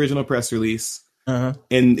read the original press release, and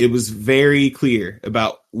it was very clear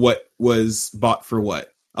about what was bought for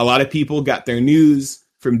what. A lot of people got their news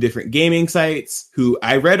from different gaming sites who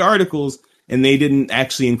I read articles, and they didn't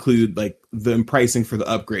actually include like the pricing for the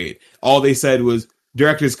upgrade. All they said was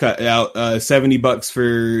director's cut out, $70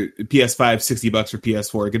 for PS5, $60 for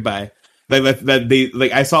PS4. Goodbye.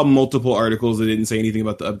 I saw multiple articles that didn't say anything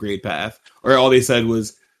about the upgrade path, or all they said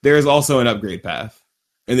was there is also an upgrade path,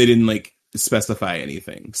 and they didn't like specify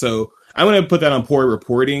anything. So I'm going to put that on poor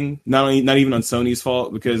reporting, not even on Sony's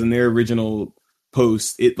fault, because in their original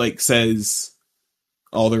post it like says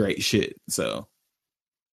all the right shit. So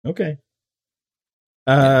okay.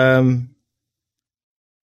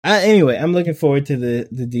 Anyway, I'm looking forward to the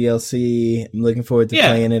DLC. I'm looking forward to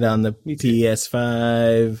playing it on the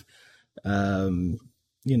PS5.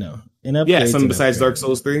 You know, something besides Dark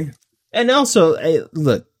Souls 3. And also,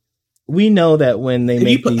 look, we know that when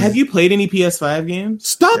they have you played any PS5 games?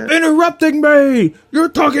 Stop interrupting me! You're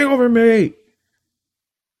talking over me.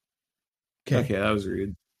 Okay, that was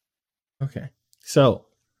rude. Okay, so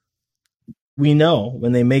we know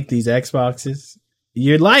when they make these Xboxes,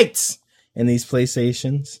 your lights, and these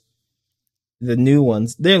PlayStations, the new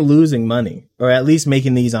ones, they're losing money, or at least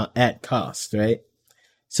making these at cost, right?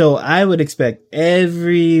 So I would expect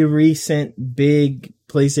every recent big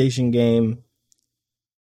PlayStation game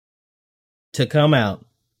to come out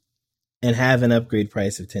and have an upgrade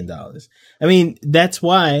price of $10. I mean, that's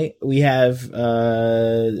why we have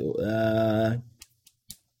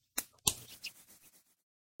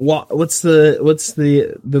what's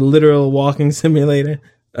the literal walking simulator?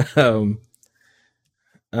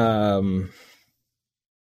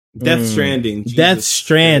 Death Stranding. Death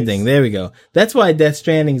Stranding. There we go. That's why Death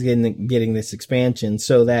Stranding's getting this expansion,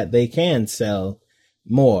 so that they can sell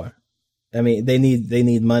more. I mean, they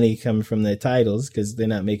need money coming from their titles because they're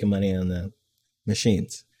not making money on the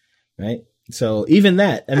machines, right? So even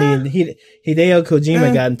that, I mean, Hideo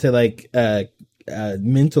Kojima got into like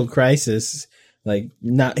mental crisis. Like,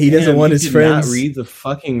 he doesn't want his friends. Not read the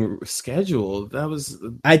fucking schedule. That was.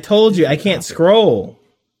 I told you I can't scroll.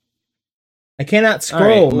 I cannot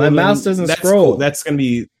scroll. Right, well, my mouse doesn't scroll. Cool. That's gonna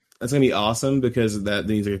be awesome because that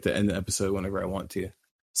means I get to end the episode whenever I want to.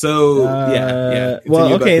 So yeah.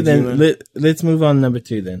 Well, okay, then let's move on to number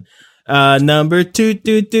 2 then. Number 2,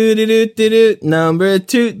 number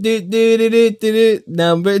 2,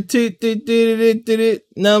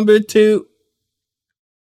 number 2.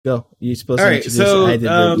 Go. You're supposed to introduce it. I did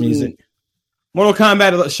the music. Mortal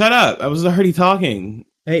Kombat. Shut up! I was already talking.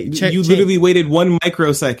 Hey, you literally waited 1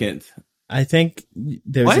 microsecond. I think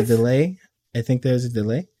there's a delay.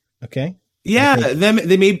 Okay. Yeah,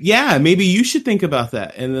 maybe you should think about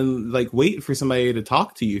that and then like wait for somebody to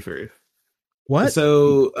talk to you first. What?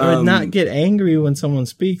 So or not get angry when someone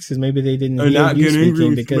speaks because maybe they didn't hear you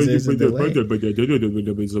speaking because there's a delay.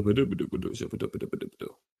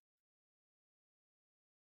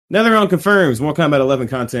 NetherRealm confirms Mortal Kombat 11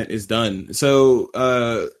 content is done.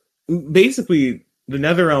 So basically, the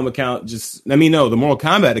NetherRealm account the Mortal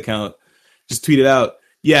Kombat account just tweeted out,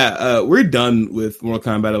 we're done with Mortal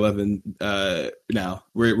Kombat 11 now.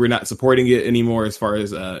 We're not supporting it anymore as far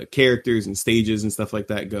as characters and stages and stuff like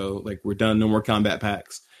that go. Like, we're done. No more combat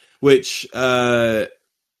packs, which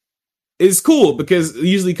is cool because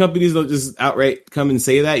usually companies don't just outright come and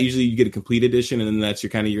say that. Usually you get a complete edition and then that's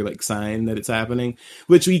your like sign that it's happening,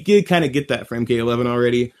 which we did kind of get that for MK11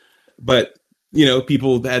 already. But,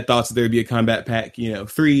 people had thoughts that there'd be a combat pack,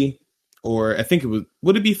 3, or I think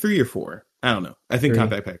would it be 3 or 4? I don't know. I think 3.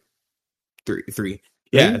 Combat Pack 3.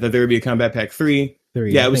 Yeah, that there would be a Combat Pack 3.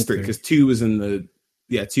 3. Yeah, it was 3 because 2 was in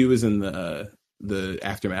the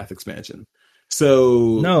Aftermath expansion.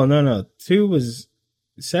 So no. 2 was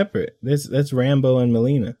separate. That's Rambo and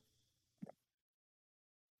Melina.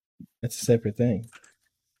 That's a separate thing.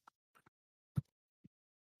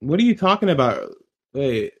 What are you talking about?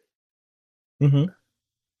 Wait. Mm-hmm.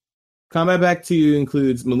 Combat Pack 2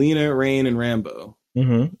 includes Melina, Rain, and Rambo.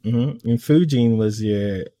 Mm-hmm. And Fujin was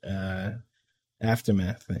your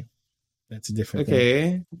Aftermath thing. That's a different thing.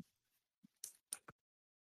 Okay.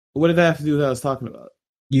 What did that have to do with what I was talking about?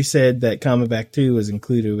 You said that Combat Pack 2 was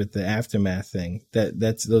included with the Aftermath thing.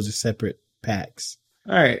 Those are separate packs.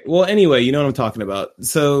 All right. Well, anyway, you know what I'm talking about.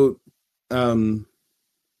 So, I don't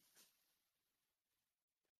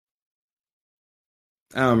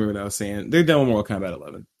remember what I was saying. They're done with Mortal Kombat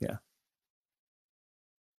 11. Yeah.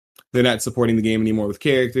 They're not supporting the game anymore with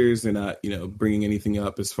characters. They're not, bringing anything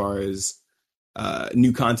up as far as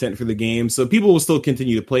new content for the game. So people will still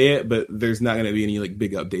continue to play it, but there's not going to be any like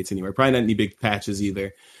big updates anywhere. Probably not any big patches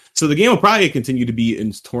either. So the game will probably continue to be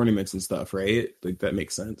in tournaments and stuff, right? Like that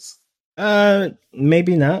makes sense.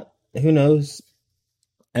 Maybe not. Who knows?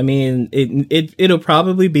 I mean, it'll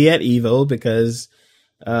probably be at Evo because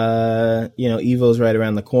Evo's right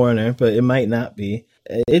around the corner, but it might not be.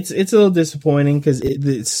 It's a little disappointing because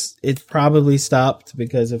it's probably stopped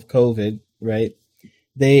because of COVID, right?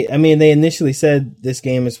 They initially said this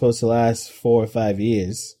game is supposed to last 4 or 5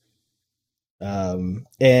 years. And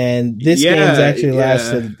this game's actually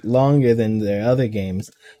lasted longer than their other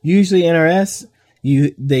games. Usually NRS,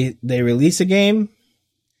 they release a game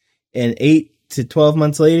and 8 to 12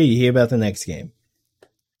 months later you hear about the next game.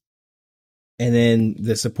 And then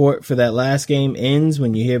the support for that last game ends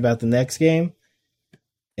when you hear about the next game.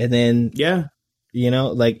 And then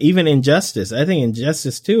like even Injustice, I think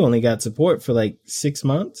Injustice 2 only got support for like 6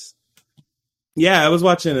 months. Yeah, I was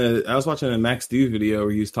watching a Max Do video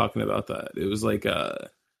where he was talking about that. It was like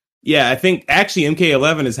I think actually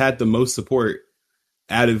MK11 has had the most support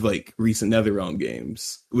out of like recent NetherRealm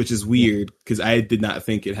games, which is weird because I did not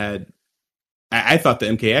think it had. I thought the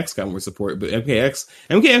MKX got more support, but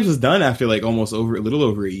MKX was done after like a little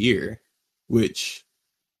over a year, which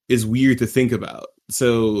is weird to think about.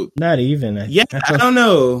 So not even. I don't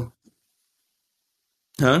know.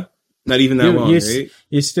 Huh? Not even that long, right?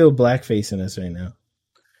 You're still blackfacing us right now.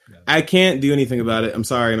 I can't do anything about it. I'm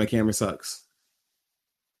sorry, my camera sucks.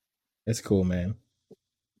 It's cool, man.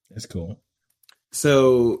 It's cool.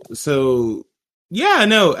 So yeah,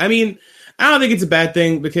 no. I mean, I don't think it's a bad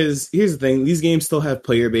thing because here's the thing: these games still have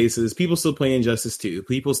player bases. People still play Injustice 2.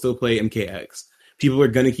 People still play MKX. People are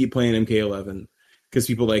gonna keep playing MK11 because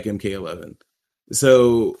people like MK11.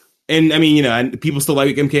 So, and I mean, people still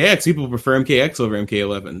like MKX. People prefer MKX over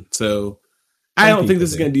MK11. So, I don't think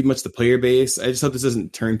this is going to do much to player base. I just hope this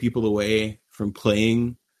doesn't turn people away from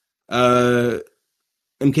playing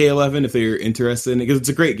MK11 if they're interested in it, because it's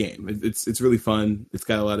a great game. It's really fun. It's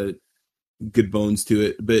got a lot of good bones to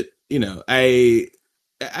it. But I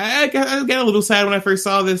got a little sad when I first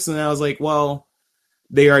saw this, and I was like, well,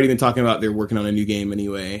 they already been talking about they're working on a new game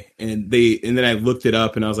anyway. And then I looked it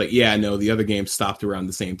up and I was like, yeah, no, the other game stopped around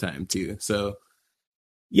the same time too. So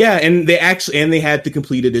yeah. And they had the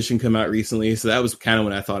complete edition come out recently. So that was kind of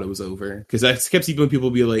when I thought it was over. Cause I kept seeing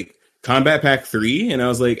people be like Combat Pack 3. And I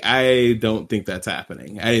was like, I don't think that's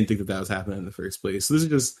happening. I didn't think that was happening in the first place. So this is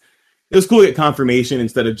just, it was cool to get confirmation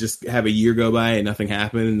instead of just have a year go by and nothing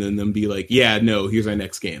happened, and then them be like, "Yeah, no, here's our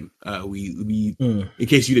next game." We in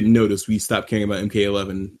case you didn't notice, we stopped caring about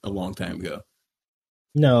MK11 a long time ago.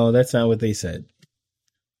 No, that's not what they said.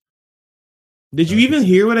 Did you even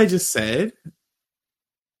hear what I just said?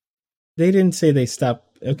 They didn't say they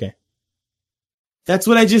stopped. Okay, that's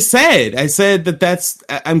what I just said. I said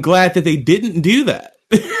that. I'm glad that they didn't do that.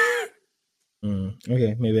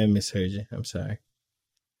 Okay, maybe I misheard you. I'm sorry.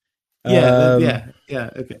 Yeah,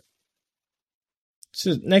 okay.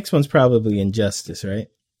 So next one's probably Injustice, right?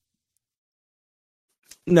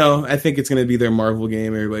 No, I think it's going to be their Marvel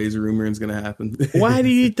game. Everybody's rumoring it's going to happen. Why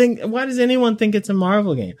does anyone think it's a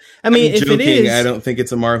Marvel game? I mean, if it is, I don't think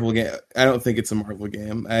it's a Marvel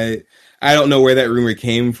game. I don't know where that rumor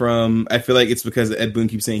came from. I feel like it's because Ed Boon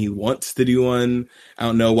keeps saying he wants to do one. I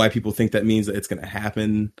don't know why people think that means that it's going to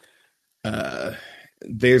happen.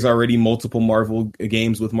 There's already multiple Marvel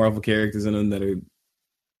games with Marvel characters in them that are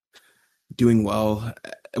doing well.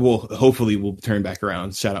 Well, hopefully we'll turn back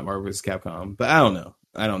around. Shout out Marvel vs. Capcom. But I don't know.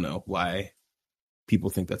 I don't know why people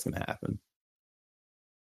think that's going to happen.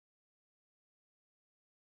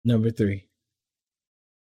 Number 3.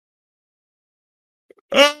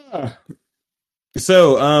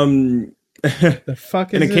 So, the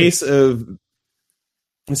fuck is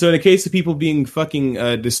in a case of people being fucking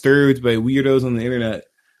disturbed by weirdos on the internet,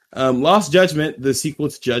 Lost Judgment, the sequel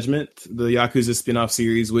to Judgment, the Yakuza spin-off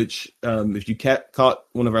series, which if you caught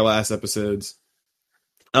one of our last episodes,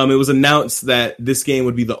 it was announced that this game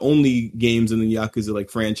would be the only games in the Yakuza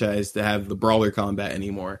franchise to have the brawler combat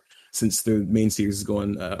anymore, since the main series is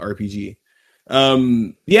going RPG.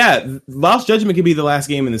 Lost Judgment could be the last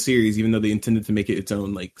game in the series, even though they intended to make it its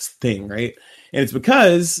own thing, right? And it's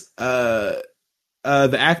because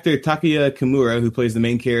the actor Takuya Kimura, who plays the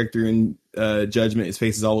main character in Judgment, his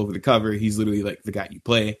face is all over the cover. He's literally like the guy you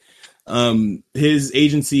play. His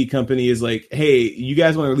agency company is like, hey, you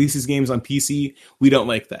guys want to release these games on PC? We don't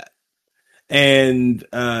like that. And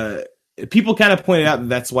people kind of pointed out that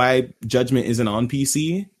that's why Judgment isn't on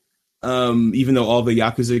PC. Even though all the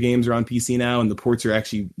Yakuza games are on PC now and the ports are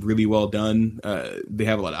actually really well done. They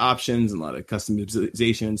have a lot of options and a lot of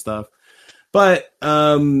customization and stuff. But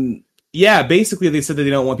yeah, basically they said that they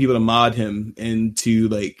don't want people to mod him and to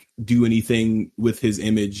like do anything with his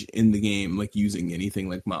image in the game, like using anything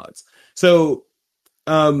like mods. So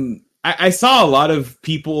I saw a lot of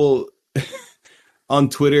people on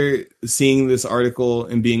Twitter seeing this article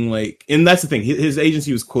and being like, and that's the thing, his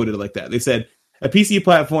agency was quoted like that. They said, a PC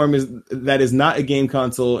platform that is not a game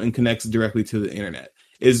console and connects directly to the internet.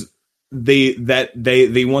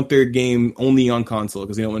 They want their game only on console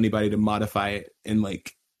because they don't want anybody to modify it and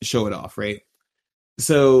like show it off, right?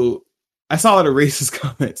 So I saw a lot of racist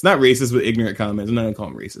comments, not racist, but ignorant comments. I'm not gonna call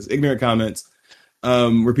them racist. Ignorant comments,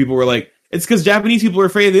 where people were like, "It's because Japanese people are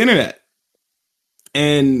afraid of the internet,"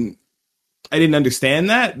 and I didn't understand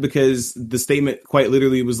that because the statement quite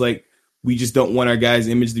literally was like, "We just don't want our guy's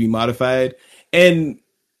image to be modified." And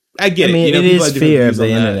I get it. It is fear of the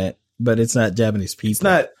internet, but it's not Japanese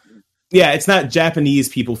people. It's not Japanese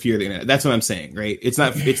people fear the internet. That's what I'm saying, right? It's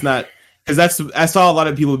not because I saw a lot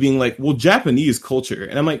of people being like, well, Japanese culture.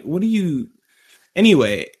 And I'm like, what do you,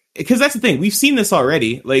 anyway, because that's the thing. We've seen this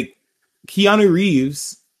already. Like Keanu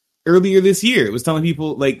Reeves earlier this year was telling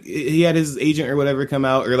people like he had his agent or whatever come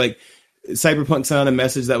out, or like Cyberpunk sent out a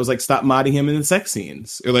message that was like, stop modding him in the sex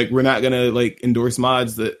scenes, or like, we're not going to like endorse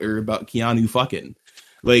mods that are about Keanu fucking.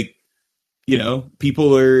 Like, you know,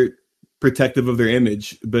 people are protective of their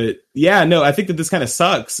image. But yeah, no, I think that this kind of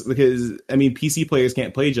sucks because I mean, PC players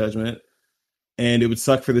can't play Judgment, and it would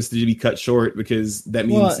suck for this to be cut short because that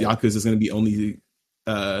means Yakuza is going to be only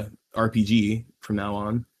RPG from now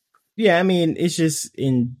on. Yeah, I mean, it just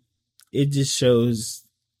shows.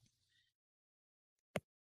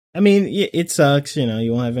 I mean, it sucks, you know,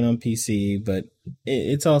 you won't have it on PC, but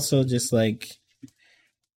it's also just like,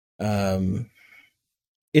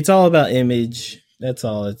 it's all about image. That's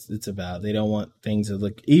all it's about. They don't want things to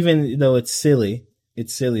look, even though it's silly. They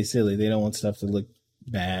don't want stuff to look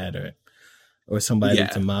bad or somebody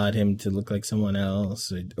to mod him to look like someone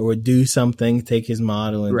else or do something, take his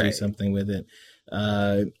model and do something with it.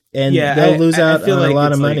 And they'll lose out on a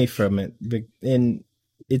lot of money from it. And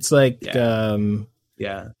it's like,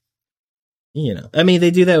 you know, I mean,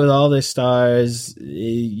 they do that with all their stars.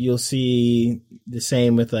 You'll see the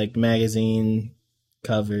same with like magazine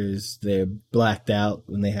covers. They're blacked out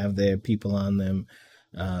when they have their people on them.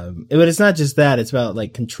 But it's not just that. It's about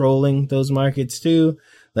like controlling those markets too.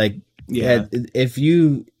 Like, if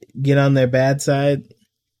you get on their bad side,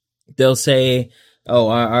 they'll say, oh,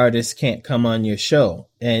 our artist can't come on your show.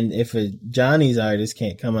 And if a Johnny's artist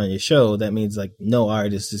can't come on your show, that means like no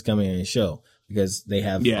artist is coming on your show. Because they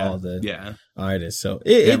have all the artists, so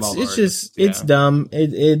it's dumb.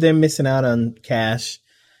 They're missing out on cash.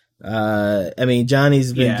 I mean,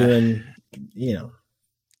 Johnny's been doing, you know,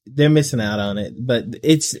 they're missing out on it. But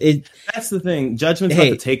that's the thing. Judgment's about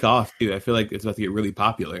to take off too. I feel like it's about to get really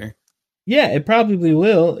popular. Yeah, it probably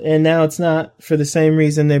will. And now it's not, for the same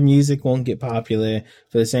reason their music won't get popular.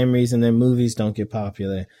 For the same reason their movies don't get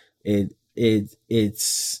popular.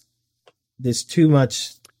 It's there's too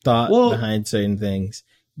much thought behind certain things.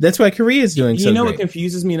 That's why Korea is doing so great. What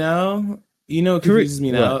confuses me now?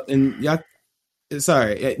 Now? And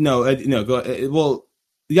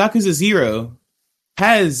Yakuza 0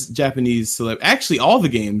 has Japanese Actually, all the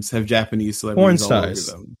games have Japanese celebrities porn all stars.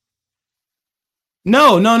 over them.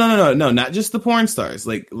 No, not just the porn stars.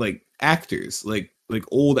 Like actors, like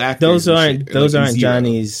old actors. Those aren't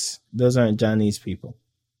Johnny's. Those aren't Johnny's people.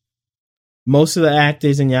 Most of the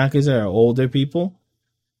actors in Yakuza are older people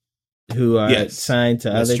who are signed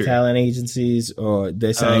to other talent agencies, or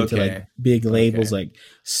they're signed to like big labels like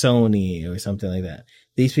Sony or something like that.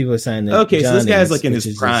 These people are signed to Johnny's, so this guy's like in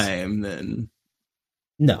his prime then.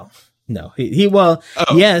 No.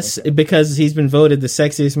 Yes, because he's been voted the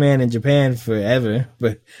sexiest man in Japan forever,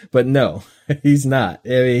 but no, he's not. I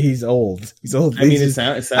mean, he's old. He's old. I mean, it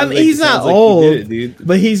sounds like he's not like old, he did it, dude.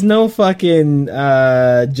 But he's no fucking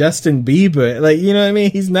Justin Bieber. Like, you know what I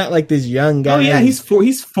mean? He's not like this young guy. Oh yeah, he's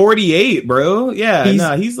 48, bro.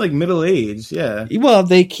 Yeah, he's like middle aged. Yeah. Well,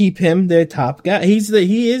 they keep him their top guy. He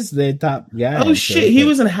is their top guy. Oh shit, he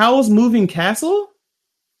was in Howl's Moving Castle.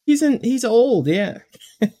 He's old. Yeah.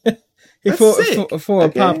 That's for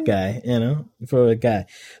a pop guy, you know, for a guy.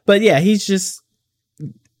 But yeah, he's just,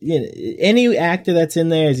 any actor that's in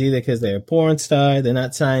there is either because they're a porn star, they're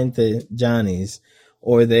not signed to Johnny's,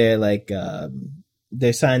 or they're like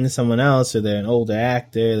they're signed to someone else, or they're an older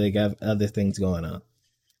actor. They got other things going on.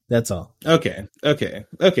 That's all. Okay.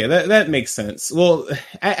 That makes sense. Well,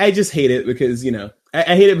 I just hate it because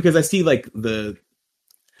I hate it because I see like the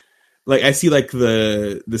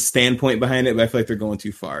standpoint behind it, but I feel like they're going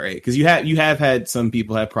too far, right? Because you have had some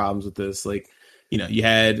people have problems with this, like you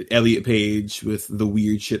had Elliot Page with the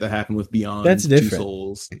weird shit that happened with Beyond That's different. Two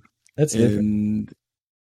Souls. That's different.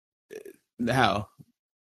 How?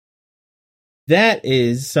 That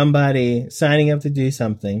is somebody signing up to do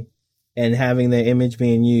something and having their image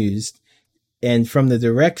being used, and from the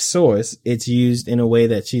direct source, it's used in a way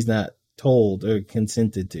that she's not told or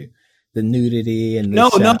consented to. The nudity and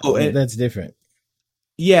that's different.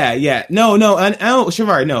 Yeah. No,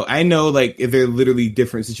 Shavar, no, I know like they're literally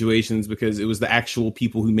different situations because it was the actual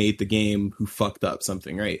people who made the game who fucked up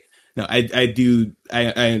something, right? No, I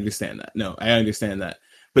understand that. No, I understand that.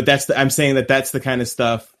 But I'm saying that's the kind of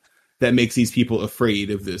stuff that makes these people afraid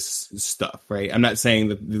of this stuff, right? I'm not saying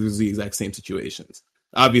that there's the exact same situations.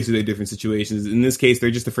 Obviously, they're different situations. In this case, they're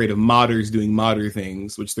just afraid of modders doing modder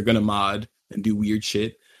things, which they're gonna mod and do weird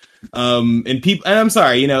shit. And I'm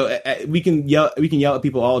sorry, we can yell at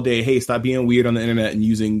people all day. Hey, stop being weird on the internet and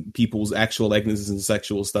using people's actual likenesses and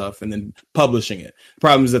sexual stuff, and then publishing it. The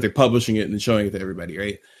problem is that they're publishing it and then showing it to everybody,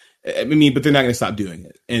 right? I mean, but they're not going to stop doing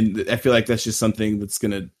it, and I feel like that's just something that's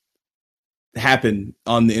going to happen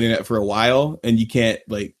on the internet for a while, and you can't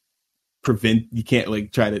like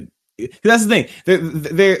try to. That's the thing.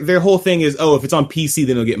 Their whole thing is, if it's on PC,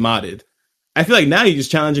 then it'll get modded. I feel like now you're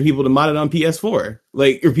just challenging people to mod it on PS4, or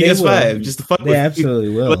PS5, just to fuck with. They absolutely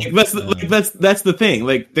will. That's the thing.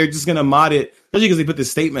 Like they're just gonna mod it, especially because they put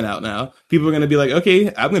this statement out now. People are gonna be like,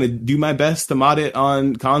 okay, I'm gonna do my best to mod it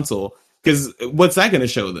on console. Because what's that going to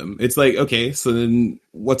show them? It's like, okay, so then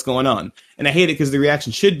what's going on? And I hate it because the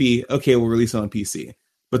reaction should be, okay, we'll release it on PC.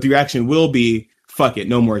 But the reaction will be, fuck it,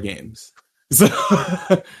 no more games. So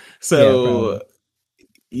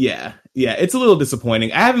yeah, it's a little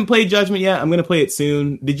disappointing. I haven't played Judgment yet. I'm going to play it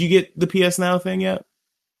soon. Did you get the PS Now thing yet?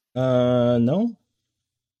 No.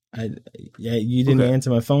 You didn't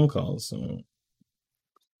answer my phone calls. So.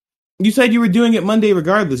 You said you were doing it Monday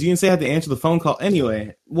regardless. You didn't say I had to answer the phone call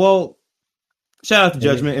anyway. Well, shout out to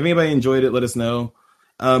Judgment. If anybody enjoyed it, let us know.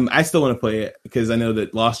 I still want to play it because I know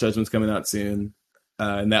that Lost Judgment's coming out soon.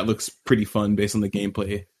 And that looks pretty fun based on the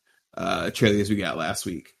gameplay trailers we got last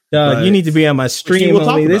week. Dog, you need to be on my stream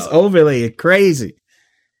only. This overlay is crazy.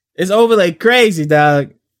 It's overlay crazy,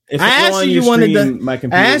 dog. I asked you wanted to.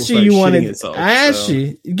 I asked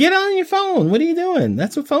you, get on your phone. What are you doing?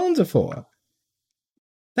 That's what phones are for.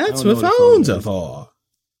 That's what phones are for.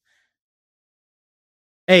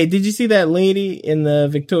 Hey, did you see that lady in the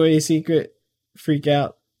Victoria's Secret freak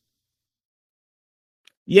out?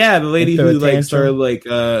 Yeah, the lady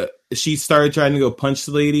who she started trying to go punch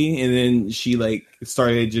the lady, and then she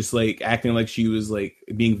started just acting like she was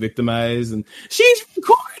being victimized, and she's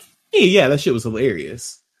recording me. Yeah, that shit was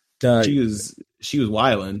hilarious. She was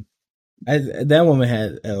wilding. That woman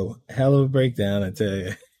had a hell of a breakdown, I tell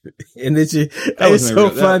you. And then it was so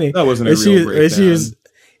funny. That wasn't a real breakdown.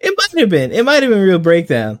 It might have been a real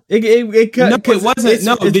breakdown. It wasn't.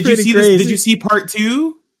 No, did you see this? Did you see part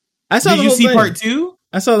 2? I saw. Did you see part 2?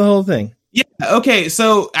 I saw the whole thing. Yeah. Okay.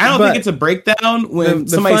 So I don't think it's a breakdown when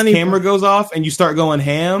somebody's camera goes off and you start going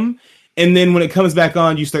ham. And then when it comes back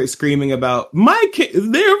on, you start screaming about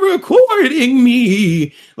they're recording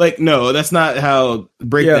me. No, that's not how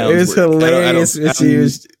breakdowns work. It was hilarious. I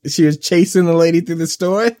she was chasing the lady through the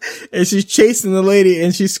store, and she's chasing the lady,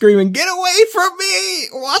 and she's screaming, "Get away from me!"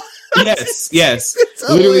 What? Yes.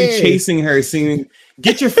 Literally chasing her, singing,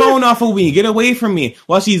 "Get your phone off of me! Get away from me!"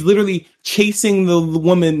 While she's literally chasing the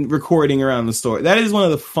woman recording around the store. That is one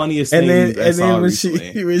of the funniest things I saw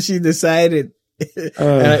recently. When she decided.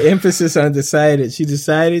 Emphasis on decided. She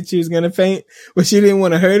decided she was going to faint, but she didn't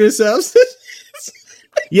want to hurt herself.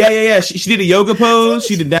 Yeah. She did a yoga pose.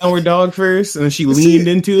 She did downward dog first, and then she leaned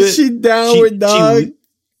into it. She downward dog.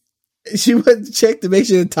 She went to check to make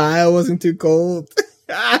sure the tile wasn't too cold.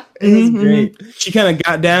 It was great. She kind of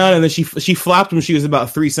got down, and then she flopped when she was about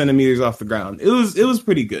 3 centimeters off the ground. It was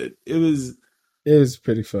pretty good. It was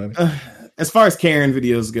pretty funny. As far as Karen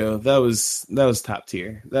videos go, that was top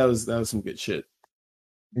tier. That was some good shit.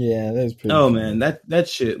 Yeah, that was pretty. Oh funny. Man, that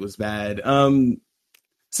shit was bad.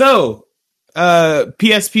 So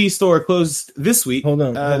PSP store closed this week. Hold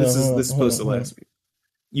on. This is posted last week.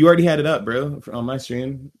 You already had it up, bro, on my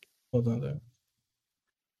stream. Hold on there.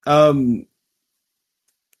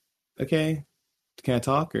 Okay. Can I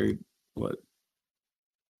talk or what?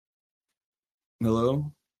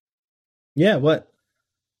 Hello? Yeah, what?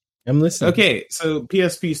 I'm listening. Okay, so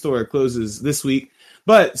PSP Store closes this week,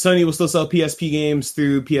 but Sony will still sell PSP games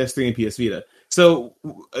through PS3 and PS Vita. So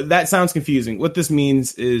that sounds confusing. What this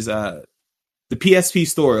means is the PSP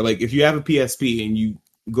Store, like if you have a PSP and you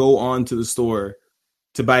go on to the store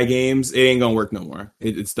to buy games, it ain't gonna work no more.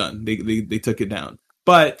 It's done. They took it down.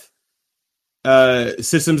 But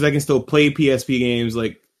systems that can still play PSP games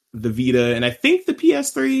like the Vita and I think the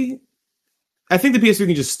PS3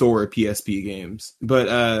 can just store PSP games.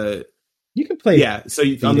 But you can play so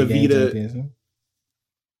on the Vita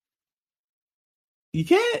you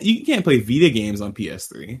can't play Vita games on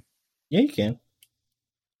PS3. Yeah, you can.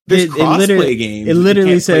 There's crossplay games. It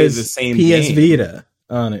literally says the same PS game. Vita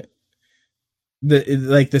on it.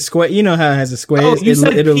 The square, you know how it has a square. Oh, you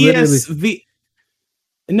said it'll PSV.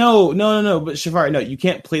 No. But Shavar, no, you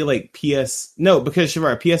can't play like PS. No, because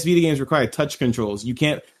Shavar, PS Vita games require touch controls. You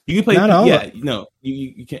can't. You can play. Not all. Yeah, no,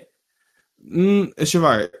 you can't.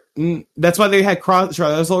 Shavar. That's why they had cross.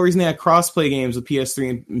 Shavar, that's the whole reason they had crossplay games with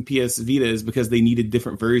PS3 and PS Vita is because they needed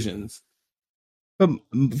different versions. But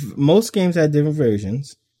most games had different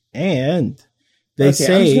versions, and they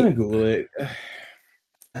say. I'm just gonna Google it.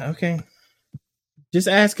 Okay. Just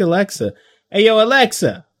ask Alexa. Hey, yo,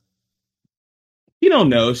 Alexa. You don't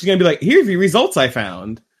know. She's gonna be like, "Here's the results I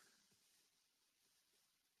found."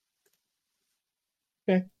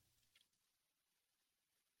 Okay.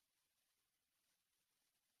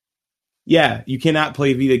 Yeah, you cannot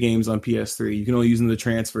play Vita games on PS3. You can only use them to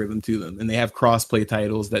transfer them to them, and they have cross-play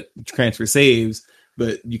titles that transfer saves,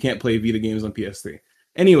 but you can't play Vita games on PS3.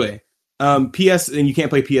 Anyway, and you can't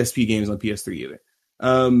play PSP games on PS3 either.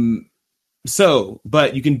 But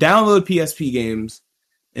you can download PSP games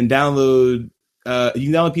and you can download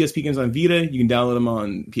PSP games on Vita, you can download them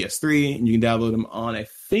on PS3, and you can download them on, I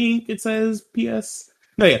think it says PS3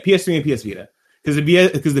 and PS Vita.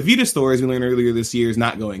 Because the Vita store, as we learned earlier this year, is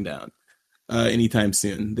not going down anytime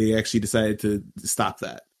soon. They actually decided to stop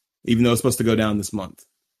that, even though it's supposed to go down this month.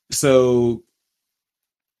 So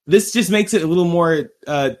this just makes it a little more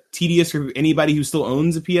tedious for anybody who still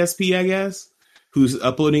owns a PSP, I guess. Who's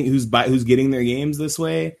getting their games this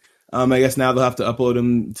way. I guess now they'll have to upload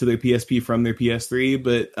them to their PSP from their PS3,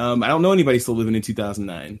 but I don't know anybody still living in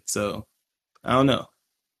 2009, so I don't know.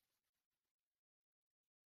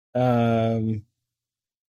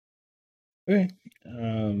 Okay.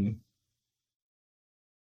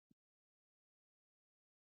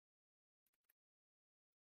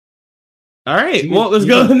 All right, well, let's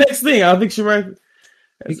go to the next thing. I don't think Shavar...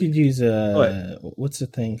 You could use what's the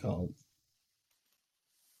thing called?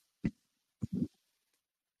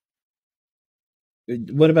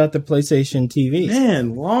 What about the PlayStation TV?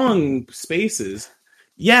 Man, long spaces.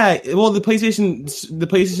 Yeah, well, the PlayStation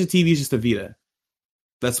TV is just a Vita.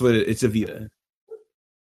 That's what it's a Vita.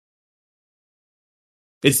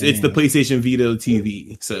 It's the PlayStation Vita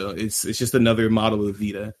TV, so it's just another model of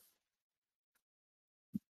Vita.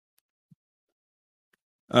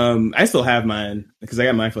 I still have mine because I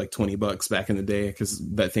got mine for like $20 back in the day because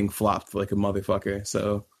that thing flopped like a motherfucker.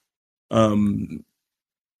 So,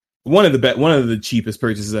 one of the cheapest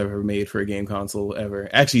purchases I've ever made for a game console ever.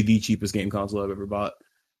 Actually, the cheapest game console I've ever bought.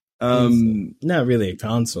 It's not really a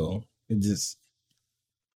console. It's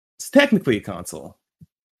technically a console.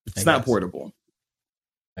 It's not portable.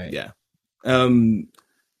 Right. Yeah.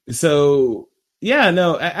 So yeah,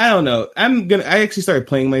 no, I don't know. I actually started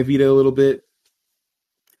playing my Vita a little bit,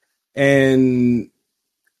 and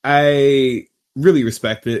I really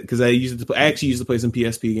respect it because I actually used to play some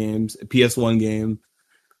PSP games, a PS1 game.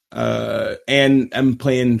 And I'm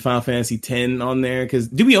playing Final Fantasy X on there because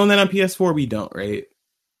do we own that on PS4? We don't, right?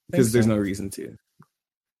 Because there's no reason to.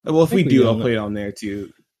 Well, if we do, I'll play it on there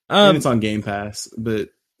too. And it's on Game Pass, but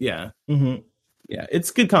yeah, yeah,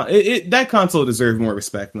 it's good. That console deserves more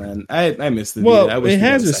respect, man. I miss the Vita. Well, it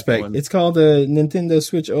has respect. It's called the Nintendo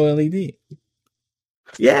Switch OLED.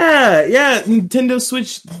 Yeah, Nintendo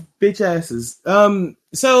Switch bitch asses.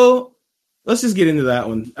 So let's just get into that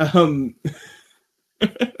one.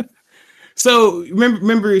 So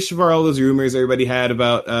remember Shavar, all those rumors everybody had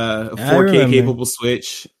about a 4K capable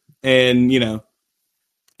Switch, and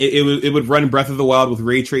it would run Breath of the Wild with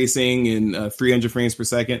ray tracing and 300 frames per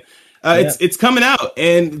second. It's coming out,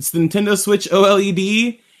 and it's the Nintendo Switch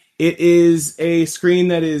OLED. It is a screen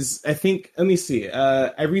that is, I think, let me see.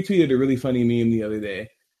 I retweeted a really funny meme the other day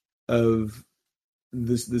of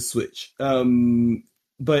this Switch,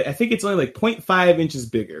 but I think it's only like 0.5 inches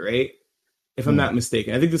bigger, right? If I'm not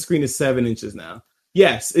mistaken. I think the screen is 7 inches now.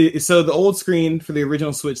 Yes. So the old screen for the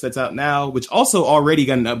original Switch that's out now, which also already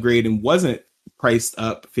got an upgrade and wasn't priced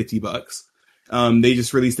up $50, They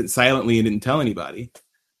just released it silently and didn't tell anybody.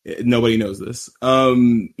 Nobody knows this.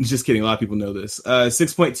 Just kidding. A lot of people know this.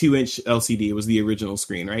 6.2 inch LCD was the original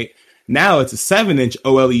screen, right? Now it's a 7-inch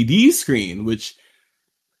OLED screen, which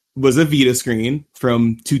was a Vita screen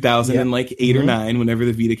from 2008 or 9, whenever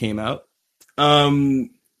the Vita came out. And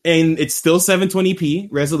it's still 720p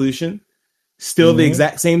resolution, still the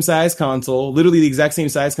exact same size console, literally the exact same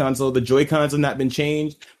size console. The Joy-Cons have not been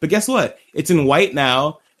changed, but guess what? It's in white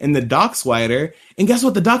now, and the dock's wider. And guess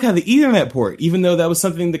what? The dock had the Ethernet port, even though that was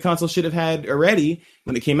something the console should have had already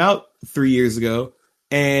when it came out 4 years ago.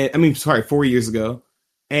 And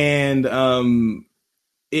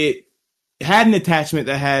it had an attachment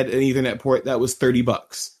that had an Ethernet port that was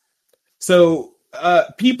 $30. So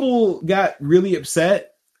people got really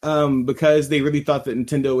upset because they really thought that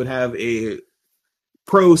Nintendo would have a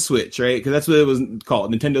Pro Switch, right? Because that's what it was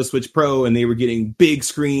called, Nintendo Switch Pro, and they were getting big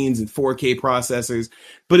screens and 4K processors.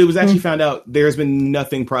 But it was actually found out there's been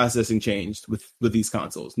nothing processing changed with these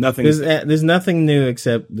consoles. Nothing. There's nothing new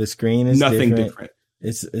except the screen is nothing different.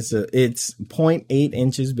 It's 0.8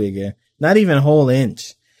 inches bigger, not even a whole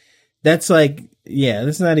inch. That's like, yeah,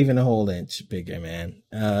 that's not even a whole inch bigger, man.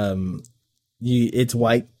 It's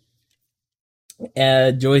white.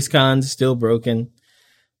 Joy-Cons still broken.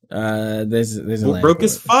 There's broke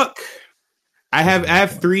as fuck. I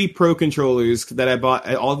have 3 Pro controllers that I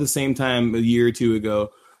bought all at the same time a year or 2 ago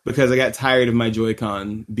because I got tired of my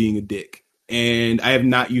Joy-Con being a dick, and I have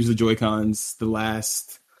not used the Joy-Cons the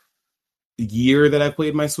last year that I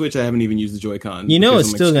played my Switch. I haven't even used the Joy-Con. You know, it's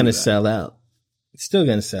still going to sell out. It's still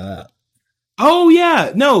going to sell out. Oh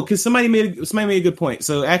yeah, no, because somebody made a good point.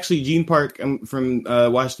 So actually, Gene Park from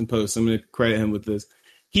Washington Post, I'm going to credit him with this.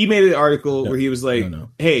 He made an article where he was like,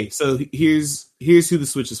 "Hey, so here's who the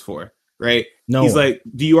Switch is for, right?" He's like,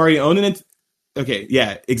 "Do you already own it?" Okay,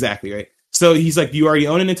 yeah, exactly, right. So he's like, "Do you already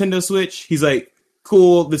own a Nintendo Switch?" He's like,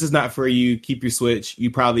 "Cool, this is not for you. Keep your Switch.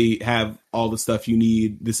 You probably have all the stuff you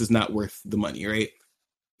need. This is not worth the money, right?"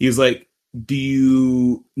 He was like, "Do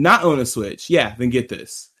you not own a Switch? Yeah, then get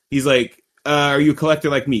this." He's like, "Are you a collector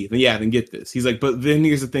like me? Then yeah, then get this." He's like, "But then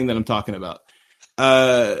here's the thing that I'm talking about.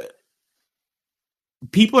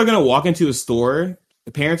 People are going to walk into a store.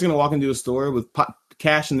 The parents are going to walk into a store with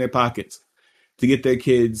cash in their pockets to get their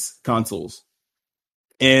kids consoles.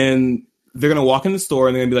 And they're going to walk in the store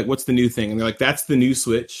and they're going to be like, what's the new thing? And they're like, that's the new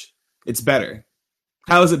Switch. It's better.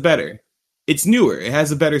 How is it better? It's newer. It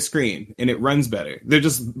has a better screen and it runs better. They're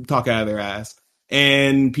just talking out of their ass.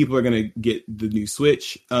 And people are going to get the new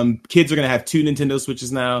Switch. Kids are going to have 2 Nintendo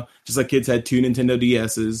Switches now, just like kids had 2 Nintendo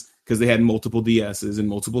DSs because they had multiple DSs and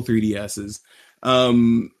multiple 3DSs.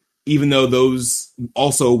 Even though those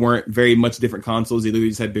also weren't very much different consoles, they literally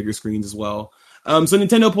just had bigger screens as well. So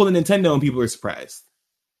Nintendo pulled a Nintendo and people are surprised.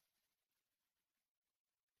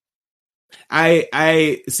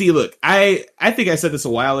 I see, look, I think I said this a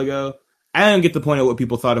while ago. I don't get the point of what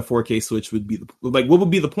people thought a 4K Switch would be. Like, what would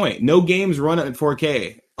be the point? No games run at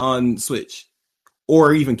 4K on Switch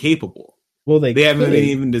or even capable. Well, they haven't been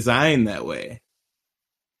even designed that way.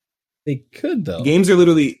 They could, though. Games are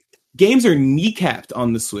kneecapped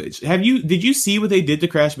on the Switch. Did you see what they did to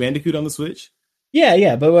Crash Bandicoot on the Switch?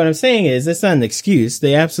 Yeah, but what I'm saying is that's not an excuse.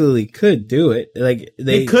 They absolutely could do it. Like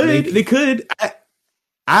they could.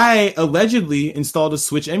 I allegedly installed a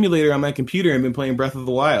Switch emulator on my computer and been playing Breath of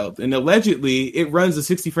the Wild, and allegedly it runs at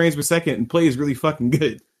 60 frames per second and plays really fucking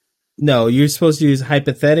good. No, you're supposed to use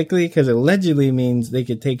hypothetically, because allegedly means they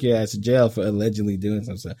could take your ass to jail for allegedly doing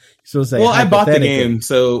some stuff. You're supposed to say, well, I bought the game,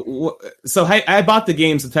 so I bought the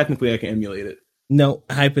game, so technically I can emulate it. No,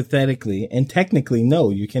 hypothetically, and technically,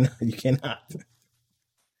 no, you cannot. You cannot.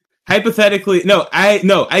 Hypothetically,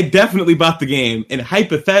 I definitely bought the game, and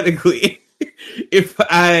hypothetically, if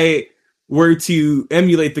I were to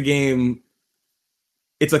emulate the game,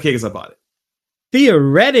 it's okay because I bought it.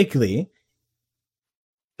 Theoretically,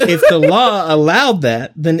 if the law allowed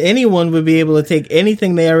that, then anyone would be able to take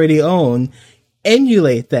anything they already own,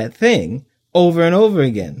 emulate that thing over and over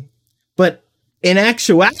again. But in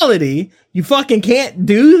actuality, you fucking can't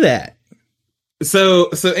do that. So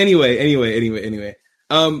anyway. I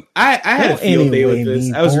had a field day with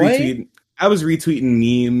this. I was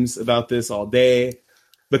retweeting memes about this all day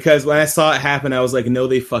because when I saw it happen, I was like, no,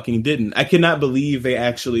 they fucking didn't. I could not believe they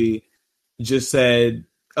actually just said,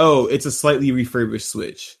 oh, it's a slightly refurbished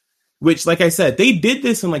Switch. Which, like I said, they did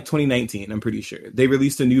this in like 2019, I'm pretty sure. They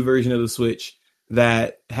released a new version of the Switch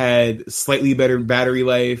that had slightly better battery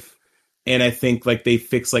life, and I think like they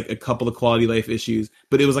fixed like a couple of quality life issues,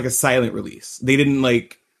 but it was like a silent release. They didn't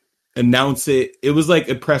like announce it. It was like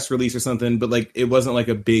a press release or something, but like it wasn't like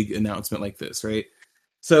a big announcement like this, right?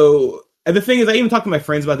 So And the thing is, I even talked to my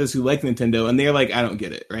friends about this who like Nintendo, and they're like, I don't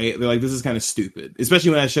get it, right? They're like, this is kind of stupid.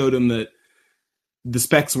 Especially when I showed them that the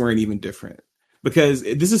specs weren't even different. Because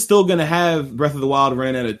this is still going to have Breath of the Wild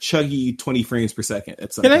running at a chuggy 20 frames per second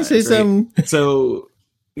at some Can times, I say right? something? So,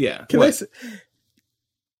 yeah. Can I say...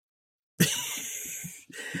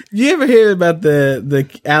 You ever hear about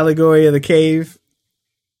the allegory of the cave?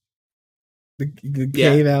 The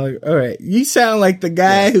cave allegory. All right. You sound like the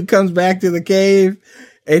guy who comes back to the cave,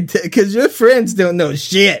 and because your friends don't know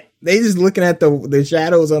shit. They just looking at the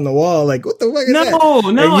shadows on the wall, like, what the fuck is that?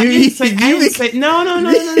 No, I didn't say no.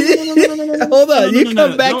 Hold on, you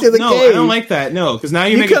come back to the cave. I don't like that. No, because now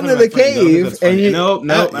you're making come to the cave and you. No,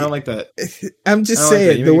 I don't like that. I'm just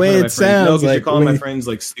saying the way it sounds. You're calling my friends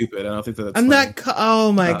like stupid. I don't think that's. I'm not.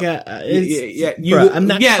 Oh my god. I'm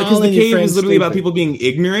not. Yeah, because the cave is literally about people being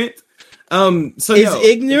ignorant. So is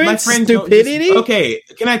ignorance stupidity? Okay,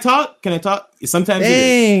 can I talk? Sometimes.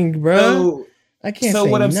 Dang, it is. bro. So, I can't. So say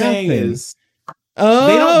what I'm nothing. saying is, they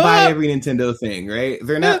don't buy every Nintendo thing, right?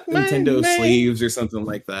 They're not Nintendo slaves or something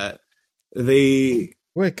like that. They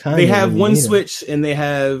have one Switch and they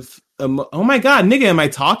have. Oh my god, nigga, am I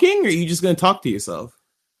talking? Or are you just gonna talk to yourself?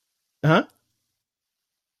 Huh?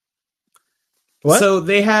 What? So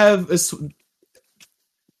they have a.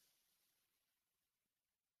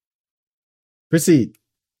 Proceed.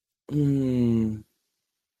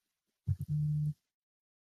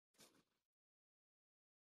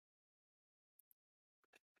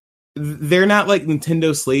 They're not like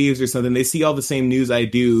Nintendo slaves or something. They see all the same news I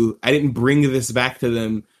do. I didn't bring this back to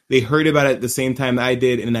them. They heard about it at the same time I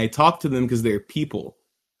did, and I talked to them because they're people.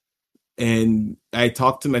 And I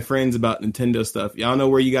talked to my friends about Nintendo stuff. Y'all know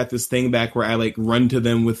where you got this thing back where I like run to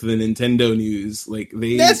them with the Nintendo news. Like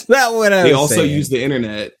that's not what I was saying. They also use the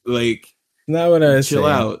internet. Like, not what I was chill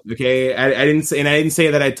saying. out, okay? I didn't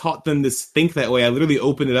say that I taught them to think that way. I literally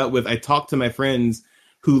opened it up with I talked to my friends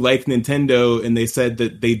who like Nintendo, and they said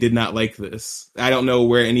that they did not like this. I don't know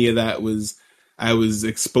where any of that was. I was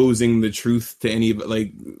exposing the truth to any, but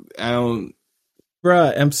like, I don't.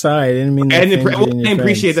 Bruh, I'm sorry. I didn't mean to. I didn't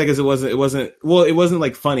appreciate that because it wasn't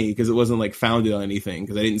like funny because it wasn't like founded on anything.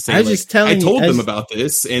 Because I didn't say. I told them about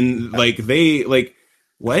this, and like they like.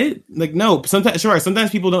 What? Like, no,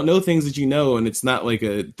 sometimes people don't know things that you know, and it's not like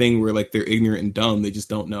a thing where like they're ignorant and dumb. They just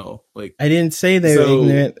don't know. Like, I didn't say they were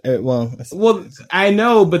ignorant. Well, I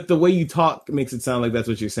know, but the way you talk makes it sound like that's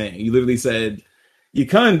what you're saying. You literally said, you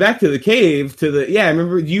coming back to the cave do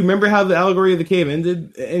you remember how the allegory of the cave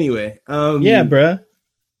ended? Anyway. Yeah, bruh.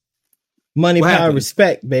 Money, power, happened?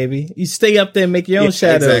 Respect, baby. You stay up there and make your own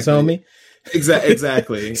shadows, homie.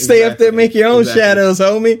 Exactly. Stay up there and make your own shadows,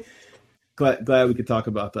 homie. Glad we could talk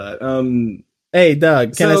about that. Hey,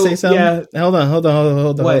 Doug, can I say something? Yeah. Hold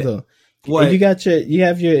on. What? You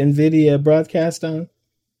have your NVIDIA broadcast on?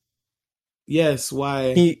 Yes.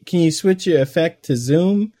 Why? Can you switch your effect to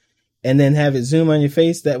zoom and then have it zoom on your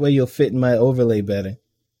face? That way you'll fit in my overlay better.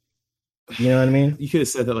 You know what I mean? You could have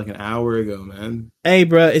said that like an hour ago, man. Hey,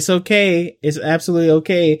 bro, it's okay. It's absolutely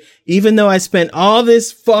okay. Even though I spent all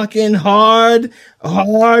this fucking hard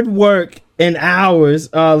work and hours.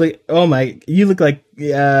 Oh my, you look like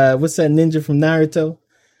what's that ninja from Naruto?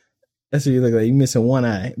 That's what you look like. You're missing one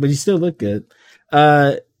eye, but you still look good.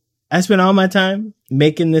 I spent all my time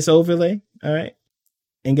making this overlay. All right,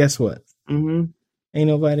 and guess what? Mm-hmm. Ain't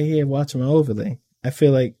nobody here watching my overlay. I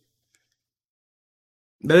feel like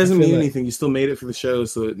that doesn't mean anything. You still made it for the show,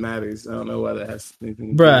 so it matters. I don't know why that has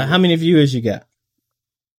anything. Bruh, how many viewers you got?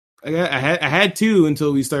 I had 2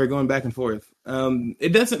 until we started going back and forth.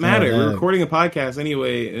 It doesn't matter. We're recording a podcast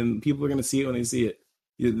anyway, and people are going to see it when they see it.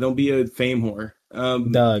 Don't be a fame whore.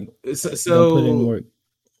 Dog. So don't put in work.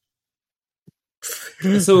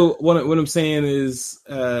 So what I'm saying is,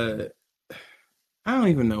 I don't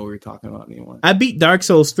even know what we're talking about anymore. I beat Dark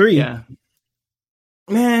Souls 3. Yeah.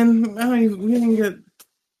 Man, we didn't get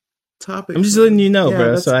topics. I'm just letting you know,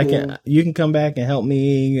 bro. So cool. You can come back and help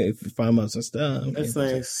me find out some stuff. That's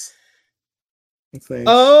nice.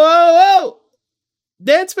 Oh!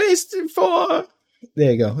 Dead Space 4.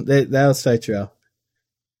 There you go. That'll start you out.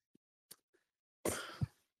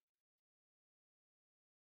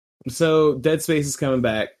 So Dead Space is coming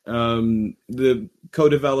back. The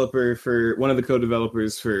co-developer for one of the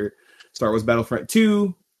co-developers for Star Wars Battlefront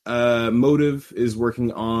 2, Motive, is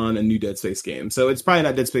working on a new Dead Space game. So it's probably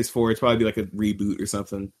not Dead Space 4. It's probably like a reboot or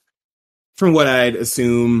something, from what I'd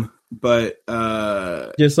assume. But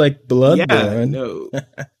just like Bloodborne. Yeah, no.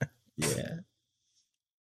 Yeah.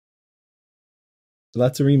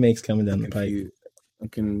 Lots of remakes coming down the pipe.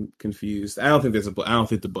 I'm confused. I don't think the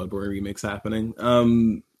Bloodborne remake's happening.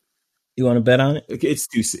 You want to bet on it? It's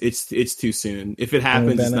too soon. If it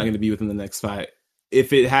happens, it's not going to be within the next 5.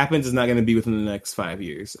 If it happens, it's not going to be within the next 5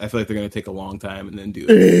 years. I feel like they're going to take a long time and then do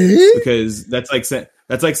it because that's like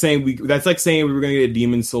saying we were going to get a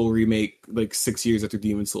Demon Soul remake like 6 years after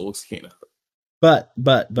Demon Souls came out. But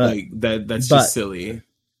like that's just silly.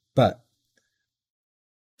 But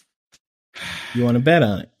you want to bet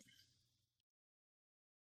on it?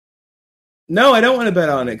 No, I don't want to bet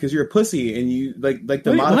on it because you're a pussy and you like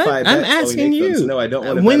the modified. I'm asking you. So no, I don't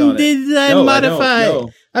want to when bet on it. When did I modify? No.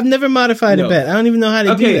 I've never modified a bet. I don't even know how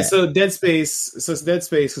to do that. Okay, so Dead Space,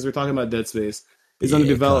 because we're talking about Dead Space, is under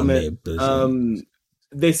development.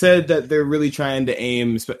 They said that they're really trying to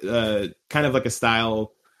aim kind of like a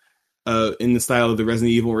style, in the style of the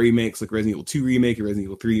Resident Evil remakes, like Resident Evil 2 remake and Resident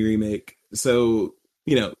Evil 3 remake. So,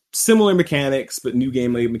 similar mechanics, but new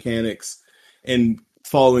gameplay mechanics, and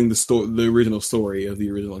following the original story of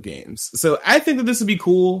the original games. So I think that this would be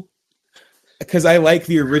cool because I like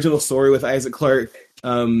the original story with Isaac Clarke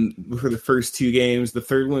for the first 2 games. The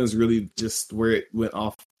third one is really just where it went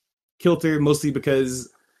off kilter, mostly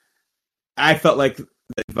because I felt like the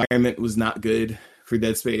environment was not good for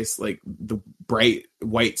Dead Space. Like the bright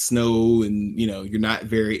white snow and,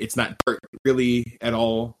 it's not dark really at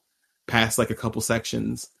all past like a couple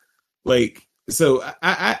sections. So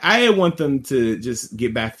I want them to just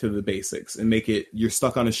get back to the basics and make it you're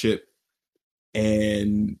stuck on a ship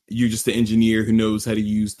and you're just the engineer who knows how to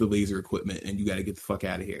use the laser equipment and you got to get the fuck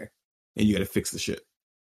out of here and you got to fix the ship.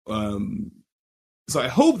 So I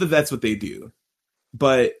hope that that's what they do.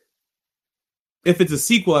 But if it's a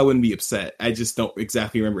sequel, I wouldn't be upset. I just don't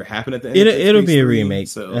exactly remember what happened at the end. It'll be a remake.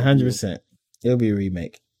 So 100%. It'll be a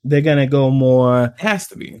remake. They're going to go more. It has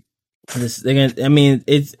to be. That's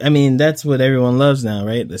what everyone loves now,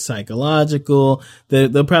 right? The psychological.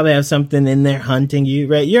 They'll probably have something in there hunting you,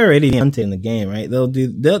 right? You're already hunting the game, right? They're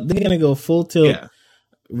gonna go full tilt. Yeah.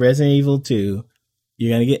 Resident Evil 2.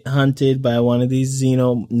 You're gonna get hunted by one of these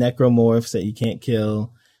necromorphs that you can't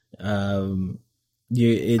kill. I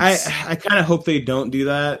kind of hope they don't do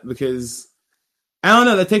that because I don't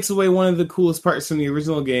know. That takes away one of the coolest parts from the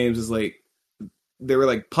original games. Is like there were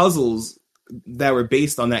like puzzles that were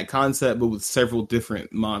based on that concept, but with several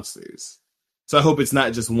different monsters. So I hope it's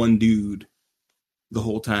not just one dude the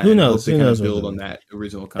whole time. Who knows? They kind of build on that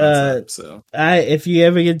original concept. If you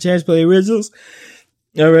ever get a chance to play originals,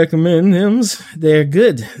 I recommend them. They're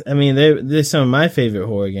good. I mean, they're some of my favorite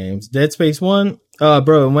horror games. Dead Space 1. Oh,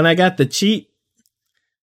 bro, when I got the cheat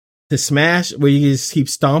to Smash, where you just keep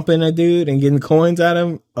stomping a dude and getting coins out of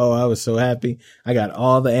him. Oh, I was so happy. I got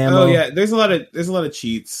all the ammo. Oh yeah, there's a lot of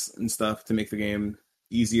cheats and stuff to make the game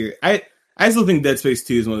easier. I still think Dead Space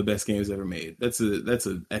 2 is one of the best games ever made. That's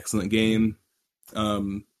an excellent game.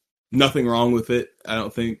 Nothing wrong with it. I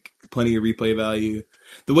don't think. Plenty of replay value.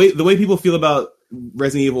 The way people feel about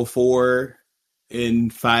Resident Evil 4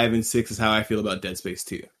 and 5 and 6 is how I feel about Dead Space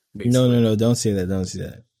 2. Basically. No, don't say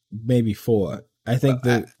that. Maybe 4. I think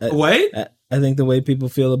what? I think the way people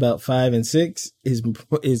feel about 5 and 6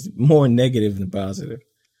 is more negative than positive.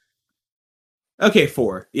 Okay,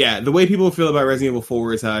 4. Yeah, the way people feel about Resident Evil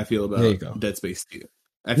 4 is how I feel about Dead Space 2.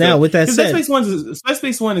 Now, with that said, Dead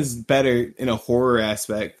Space 1 is better in a horror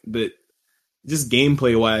aspect, but just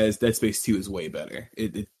gameplay wise, Dead Space 2 is way better.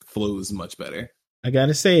 It flows much better. I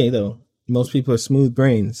gotta say though, most people are smooth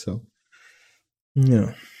brains, so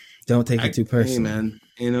don't take it too personally.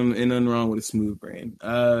 Hey man, ain't nothing wrong with a smooth brain.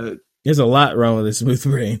 There's a lot wrong with a smooth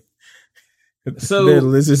brain. So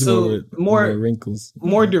more wrinkles,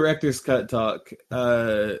 more director's cut talk.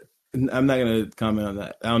 I'm not gonna comment on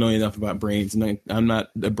that. I don't know enough about brains. I'm not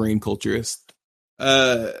a brain culturist.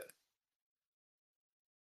 Death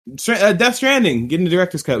Stranding getting the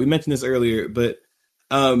director's cut. We mentioned this earlier, but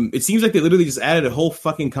it seems like they literally just added a whole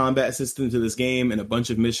fucking combat system to this game and a bunch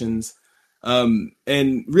of missions.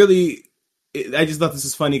 And really, I just thought this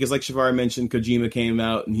was funny because, like Shavar mentioned, Kojima came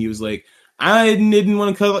out and he was like, I didn't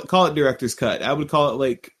want to call it director's cut. I would call it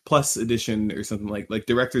like plus edition or something like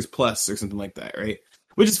director's plus or something like that, right?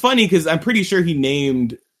 Which is funny because I'm pretty sure he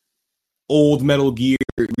named old Metal Gear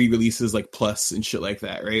re-releases like plus and shit like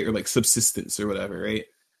that, right? Or like subsistence or whatever, right?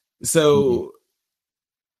 So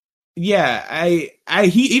yeah,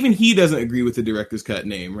 he doesn't agree with the director's cut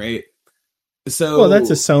name, right? So well, that's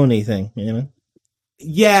a Sony thing,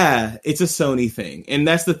 Yeah, it's a Sony thing, and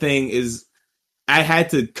that's the thing is, I had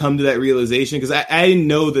to come to that realization because I didn't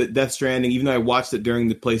know that Death Stranding, even though I watched it during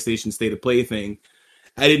the PlayStation State of Play thing,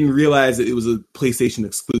 I didn't realize that it was a PlayStation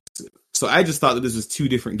exclusive. So I just thought that this was two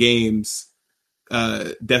different games,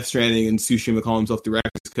 Death Stranding and Tsushima call himself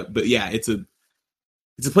director's cut. But yeah, it's a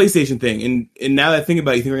PlayStation thing, and now that I think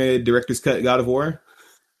about it, you think we're gonna get a director's cut God of War?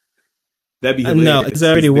 That'd be no, it's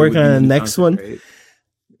already working on the next one. Right?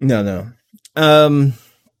 No.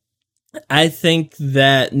 I think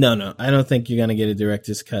that no, I don't think you're gonna get a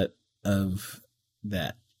director's cut of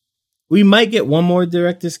that. We might get one more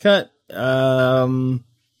director's cut. What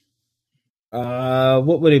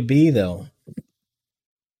would it be though?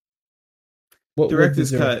 What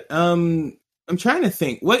director's cut? I'm trying to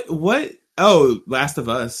think. What? Oh, Last of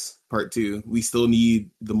Us Part 2. We still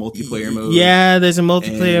need the multiplayer mode. Yeah, there's a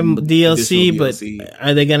multiplayer DLC, but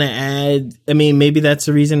are they gonna add? I mean, maybe that's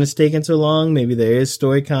the reason it's taking so long. Maybe there is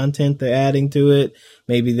story content they're adding to it.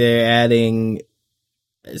 Maybe they're adding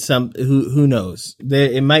some. Who knows?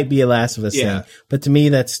 It might be a Last of Us thing, but to me,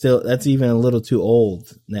 that's even a little too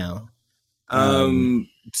old now.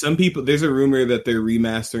 Some people, there's a rumor that they're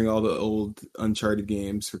remastering all the old Uncharted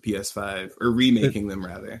games for PS5 or remaking them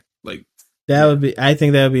rather. Like that would be. I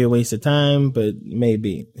think that would be a waste of time, but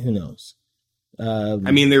maybe who knows?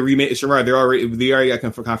 I mean, they're remaking. Sure, they already got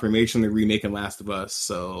confirmation they're remaking Last of Us.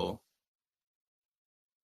 So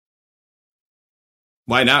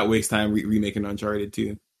why not waste time remaking Uncharted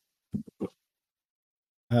 2?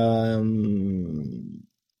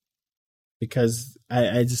 Because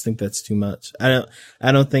I just think that's too much. I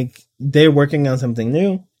don't think they're working on something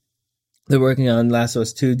new. They're working on Last of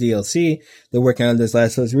Us 2 DLC. They're working on this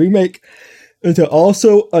Last of Us remake. And to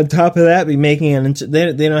also, on top of that, be making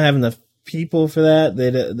they don't have enough people for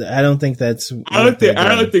that. I don't think that's. I don't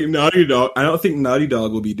think Naughty Dog. I don't think Naughty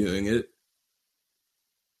Dog will be doing it.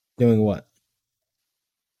 Doing what?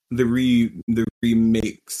 The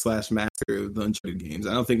remake / master of the Uncharted games.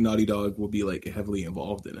 I don't think Naughty Dog will be like heavily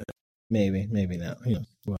involved in it. Maybe not.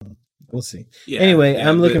 Well, we'll see. Yeah, anyway,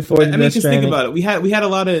 I'm looking forward to Death Stranding. Think about it. We had a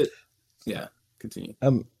lot of. Yeah, continue.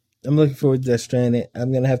 I'm looking forward to Death Stranding.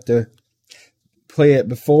 I'm gonna have to play it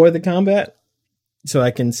before the combat so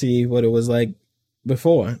I can see what it was like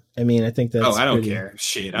before. I mean, I think that's. Oh, I don't care.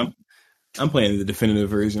 Shit, I'm playing the definitive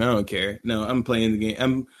version. I don't care. No, I'm playing the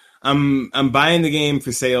game. I'm buying the game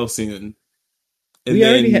for sale soon. And we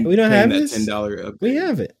don't have that this $10 upgrade. We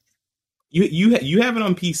have it. You have it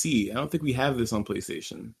on PC. I don't think we have this on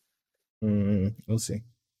PlayStation. We'll see.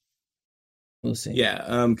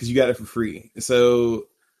 Yeah, because you got it for free. So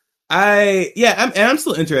I'm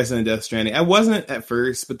still interested in Death Stranding. I wasn't at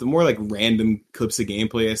first, but the more like random clips of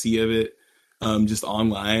gameplay I see of it, just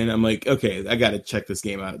online, I'm like, okay, I got to check this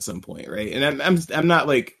game out at some point, right? And I'm not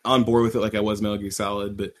like on board with it like I was Metal Gear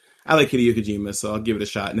Solid, but I like Hideo Kojima, so I'll give it a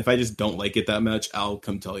shot. And if I just don't like it that much, I'll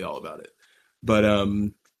come tell you all about it. But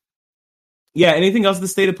yeah, anything else in the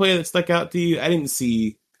state of play that stuck out to you? I didn't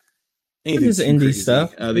see anything. Just indie crazy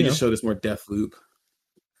stuff. They just showed us more Deathloop.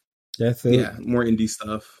 Yeah, more indie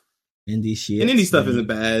stuff. Indie shit. And indie stuff isn't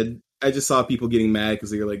bad. I just saw people getting mad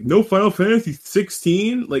because they were like, no Final Fantasy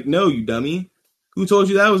 16? Like, no, you dummy. Who told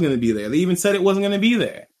you that was going to be there? They even said it wasn't going to be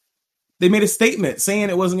there. They made a statement saying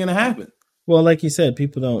it wasn't going to happen. Well, like you said,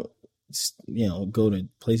 people don't, go to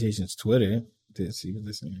PlayStation's Twitter to see what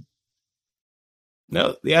they're saying.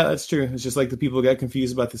 No, yeah, that's true. It's just like the people got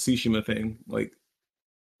confused about the Tsushima thing. Like,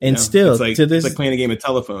 and still, it's like playing a game of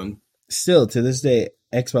telephone. Still, to this day,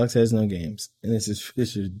 Xbox has no games, and this is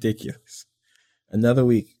ridiculous. Another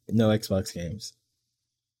week, no Xbox games.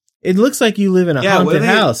 It looks like you live in a haunted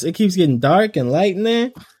house. It keeps getting dark and light in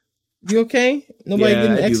there. You okay? Nobody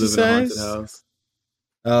getting exercise? I do live in a haunted house.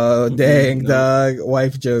 Oh, dang, dog.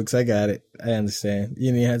 Wife jokes. I got it. I understand.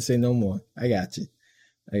 You didn't have to say no more. I got you.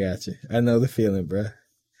 I know the feeling, bro.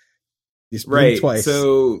 Just blink twice.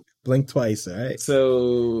 So blink twice, all right?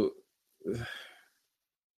 So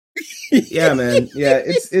yeah, man. Yeah,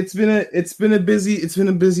 it's been a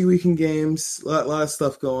busy week in games. A lot of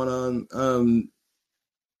stuff going on.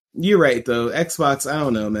 You're right though. Xbox, I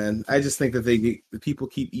don't know, man. I just think that the people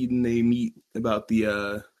keep eating their meat about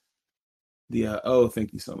the oh,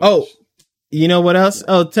 thank you so much. Oh, you know what else?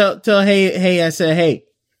 Oh, tell hey I said hey.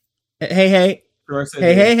 Hey. Sure, I said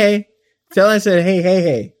hey. Tell I said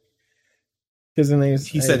hey. Because the name's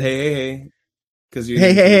he said hey. Because you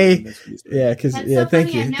hey. Yeah, because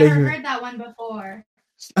thank you. I've never heard that one before.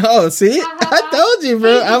 Oh, see, I told you,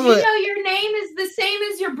 bro. Hey, did you know your name is the same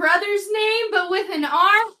as your brother's name, but with an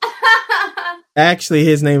R? Actually,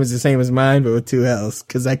 his name is the same as mine, but with 2 L's,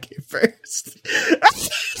 because I came first.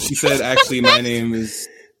 He said, actually, my name is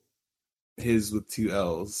his with 2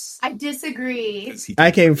 L's. I disagree.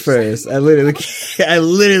 I came first. I literally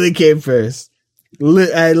came first.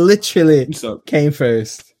 I literally came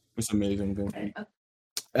first. It's amazing.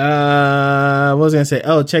 What was I gonna say?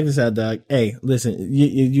 Oh, check this out, dog. Hey, listen,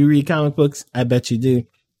 you read comic books? I bet you do.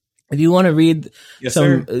 If you want to read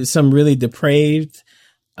some really depraved,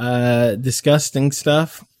 disgusting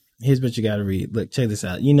stuff, here's what you got to read. Look, check this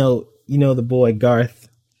out. the boy Garth.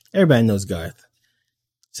 Everybody knows Garth.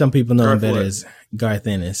 Some people know him better as Garth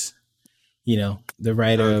Ennis. The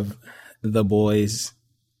writer of The Boys.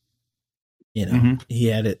 He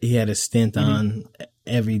had a stint on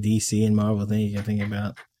every DC and Marvel thing you can think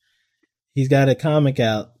about. He's got a comic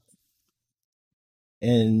out,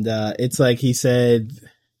 and it's like he said,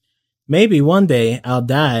 maybe one day I'll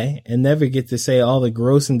die and never get to say all the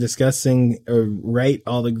gross and disgusting, or write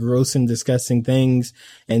all the gross and disgusting things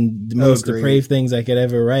and the most depraved things I could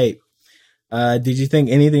ever write. Did you think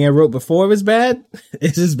anything I wrote before was bad?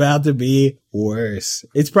 It's just about to be worse.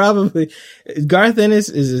 It's probably Garth Ennis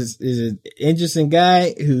is an interesting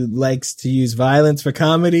guy who likes to use violence for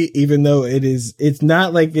comedy, even though it's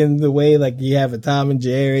not like in the way like you have a Tom and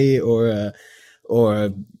Jerry or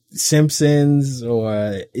a Simpsons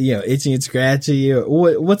or Itchy and Scratchy or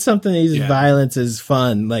what's something that uses violence is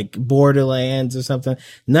fun, like Borderlands or something.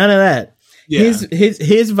 None of that. Yeah.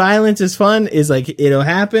 His violence is fun is like it'll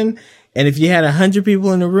happen. And if you had 100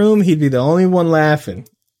 people in the room, he'd be the only one laughing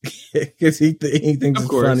because he thinks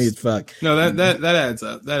it's funny as fuck. No, that adds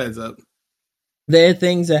up. That adds up. There are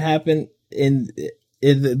things that happen in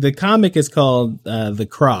the comic is called The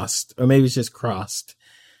Crossed, or maybe it's just Crossed,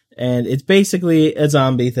 and it's basically a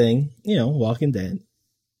zombie thing, Walking Dead,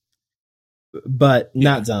 but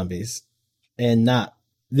not zombies, and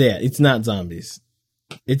it's not zombies.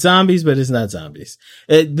 It's zombies, but it's not zombies.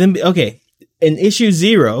 In issue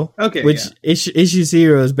 0, issue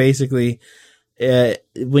 0 is basically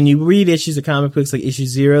when you read issues of comic books, like issue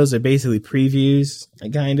 0s are basically previews,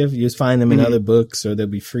 kind of. You just find them in other books, or they'll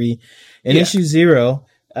be free. In issue 0,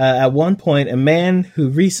 at one point, a man who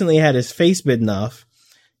recently had his face bitten off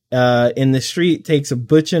in the street takes a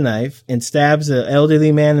butcher knife and stabs an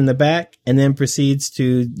elderly man in the back, and then proceeds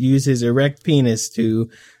to use his erect penis to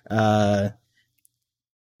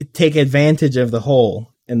take advantage of the hole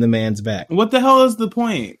in the man's back. What the hell is the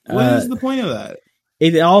point? What is the point of that?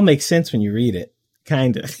 It all makes sense when you read it,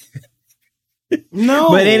 kind of. No,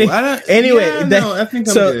 but anyway, I think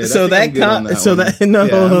I'm good. Hold on. Good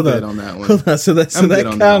on that one. Hold on. So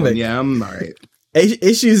that comic, yeah, I'm all right.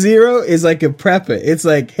 Issue 0 is like a prepper. It's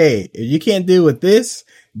like, hey, if you can't deal with this,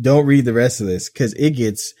 don't read the rest of this because it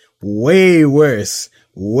gets way worse,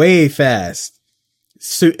 way fast.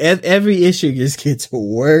 So every issue just gets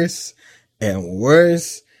worse and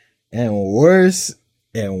worse and worse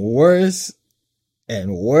and worse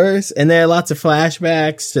and worse. And there are lots of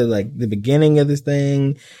flashbacks to like the beginning of this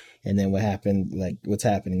thing and then what happened, like what's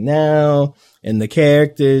happening now. And the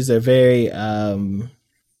characters are very, they're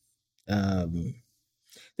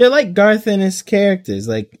like Garth Ennis characters.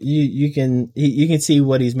 Like you can see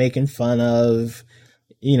what he's making fun of.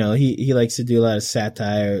 He likes to do a lot of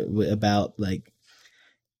satire about like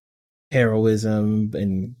heroism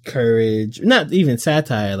and courage, not even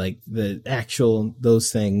satire, like the actual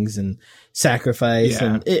those things and sacrifice.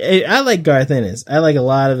 Yeah. And I like Garth Ennis. I like a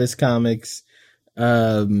lot of his comics,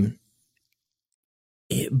 but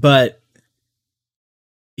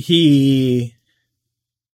he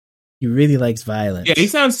really likes violence. Yeah, he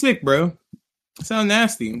sounds sick, bro. Sound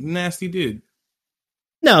nasty dude.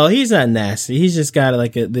 No, he's not nasty. He's just got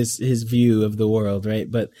like his view of the world, right?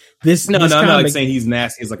 But this I'm not like saying he's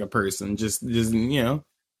nasty as like a person. Just this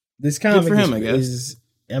comic for him, I guess.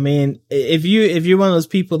 I mean, if you're one of those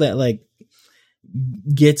people that like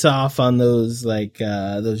gets off on those like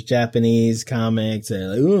those Japanese comics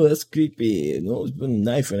and like, oh, that's creepy, and oh, put a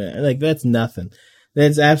knife in it, like that's nothing.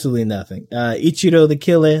 That's absolutely nothing. Ichiro the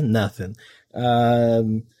Killer, nothing.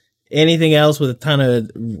 Anything else with a ton of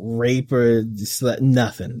rape or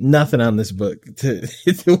nothing on this book to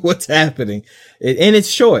what's happening. And it's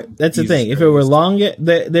short. That's the thing. If it were longer,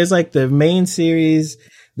 there's like the main series,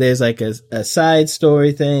 there's like a side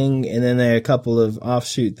story thing, and then there are a couple of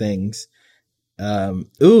offshoot things.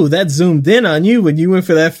 That zoomed in on you when you went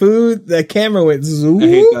for that food. That camera went zoom. I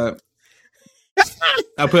hate that.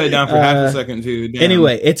 I put it down for half a second too. Damn.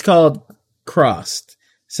 Anyway, it's called Crossed.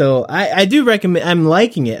 So I do recommend. I'm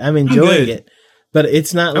liking it. I'm enjoying it, but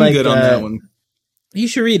it's not I'm good on that one. You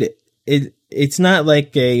should read it. It's not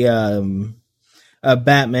like a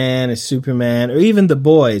Batman, a Superman, or even The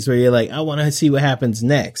Boys, where you're like, I want to see what happens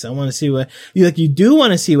next. I want to see what you do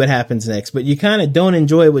want to see what happens next, but you kind of don't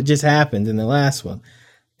enjoy what just happened in the last one.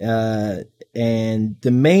 And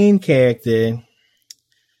the main character,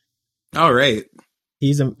 all right,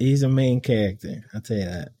 he's a main character. I'll tell you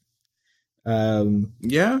that.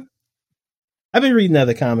 Yeah, I've been reading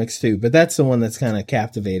other comics too, but that's the one that's kind of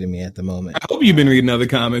captivated me at the moment. I hope you've been reading other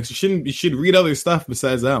comics. You should read other stuff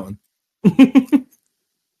besides that one.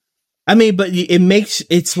 I mean, but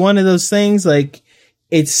it's one of those things, like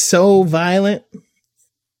it's so violent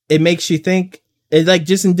it makes you think. It's like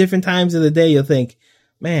just in different times of the day, you'll think,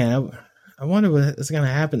 man, I wonder what's going to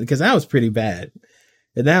happen. Because that was pretty bad.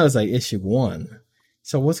 And that was like issue 1.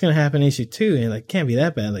 So what's going to happen in issue 2? And like, can't be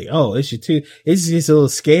that bad. Like, oh, issue 2, it's just a little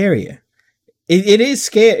scarier. It is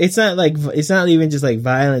scary. It's not even just like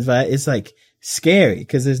violence. It's like scary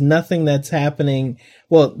because there's nothing that's happening.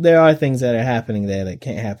 Well, there are things that are happening there that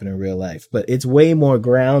can't happen in real life, but it's way more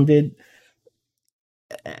grounded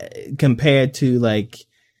compared to like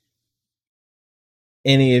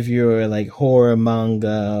any of your like horror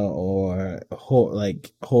manga or horror,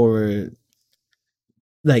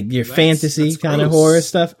 like your fantasy kind of horror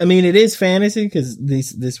stuff. I mean, it is fantasy because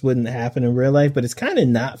this wouldn't happen in real life, but it's kind of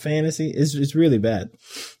not fantasy. It's really bad.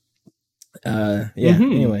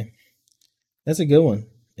 Anyway, that's a good one.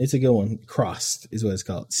 It's a good one. Crossed is what it's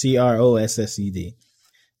called. CROSSED.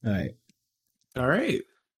 All right.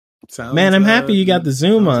 Sounds, man, I'm happy you got the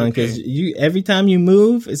zoom on because okay. you every time you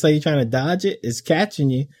move, it's like you're trying to dodge it. It's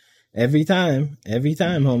catching you every time,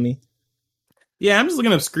 homie. Yeah, I'm just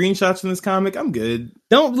looking up screenshots from this comic. I'm good.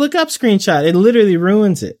 Don't look up screenshot. It literally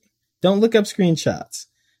ruins it. Don't look up screenshots.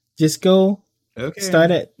 Just go. Okay.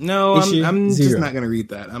 Start at I'm 0. just not gonna read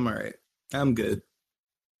that. I'm all right. I'm good.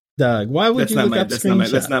 Doug, why would you look up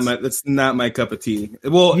screenshots? That's not my cup of tea.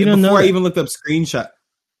 Well, you don't before know I even looked up screenshot,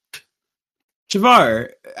 Shavar,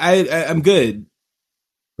 I'm good.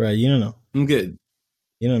 Right, you don't know. I'm good.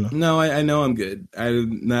 You don't know. No, I know I'm good.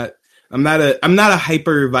 I'm not a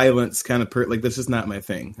hyper violence kind of like that's just not my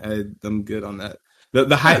thing. I'm good on that.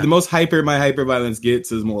 The most hyper my hyper violence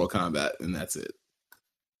gets is Mortal Kombat, and that's it.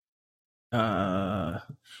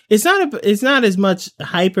 It's not as much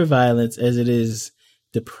hyper violence as it is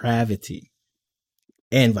depravity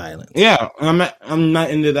and violence. Yeah, I'm not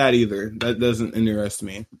into that either. That doesn't interest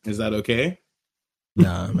me. Is that okay?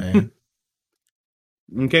 Nah, man.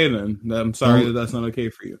 Okay then. I'm sorry that's not okay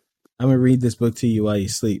for you. I'm gonna read this book to you while you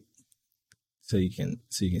sleep, so you can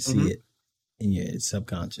see it in your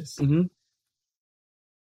subconscious. Mm-hmm.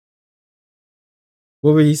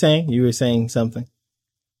 What were you saying? You were saying something.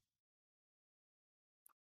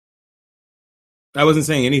 I wasn't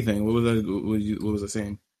saying anything. What was I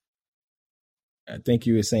saying? I think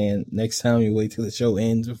you were saying next time you wait till the show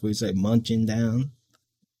ends before you start munching down.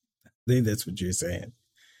 I think that's what you're saying.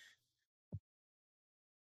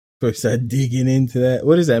 Before you start digging into that.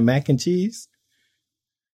 What is that, mac and cheese?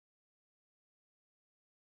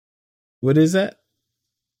 What is that?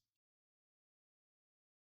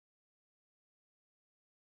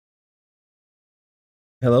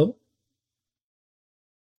 Hello?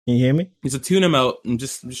 Can you hear me? It's a tuna melt. I'm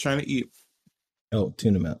just trying to eat. Oh,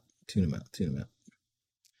 tuna melt.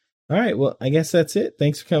 All right. Well, I guess that's it.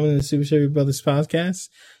 Thanks for coming to the Super Chevy Brothers podcast.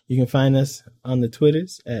 You can find us on the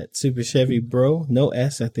Twitters at Super Chevy Bro, no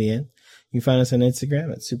S at the end. You can find us on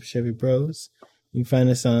Instagram at Super Chevy Bros. You can find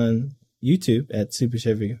us on YouTube at Super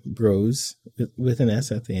Chevy Bros with an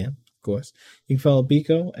S at the end, of course. You can follow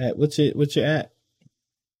Biko at what's your at?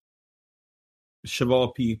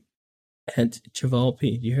 Cheval P. At Cheval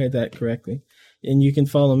P. You heard that correctly. And you can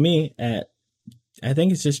follow me at, I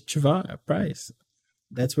think it's just Cheval Price.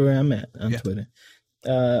 That's where I'm at on Twitter.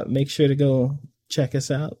 Make sure to go check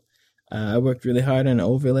us out. I worked really hard on an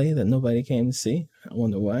overlay that nobody came to see. I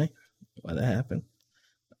wonder why that happened.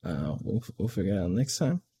 We'll figure it out next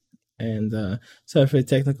time. And sorry for the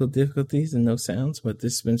technical difficulties and no sounds, but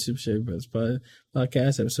this has been Super Chevy Brothers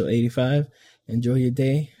Podcast, episode 85. Enjoy your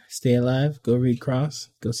day. Stay alive. Go read Cross.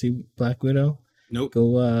 Go see Black Widow. Nope.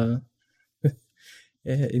 Go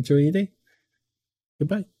enjoy your day.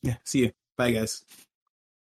 Goodbye. Yeah, see you. Bye, guys.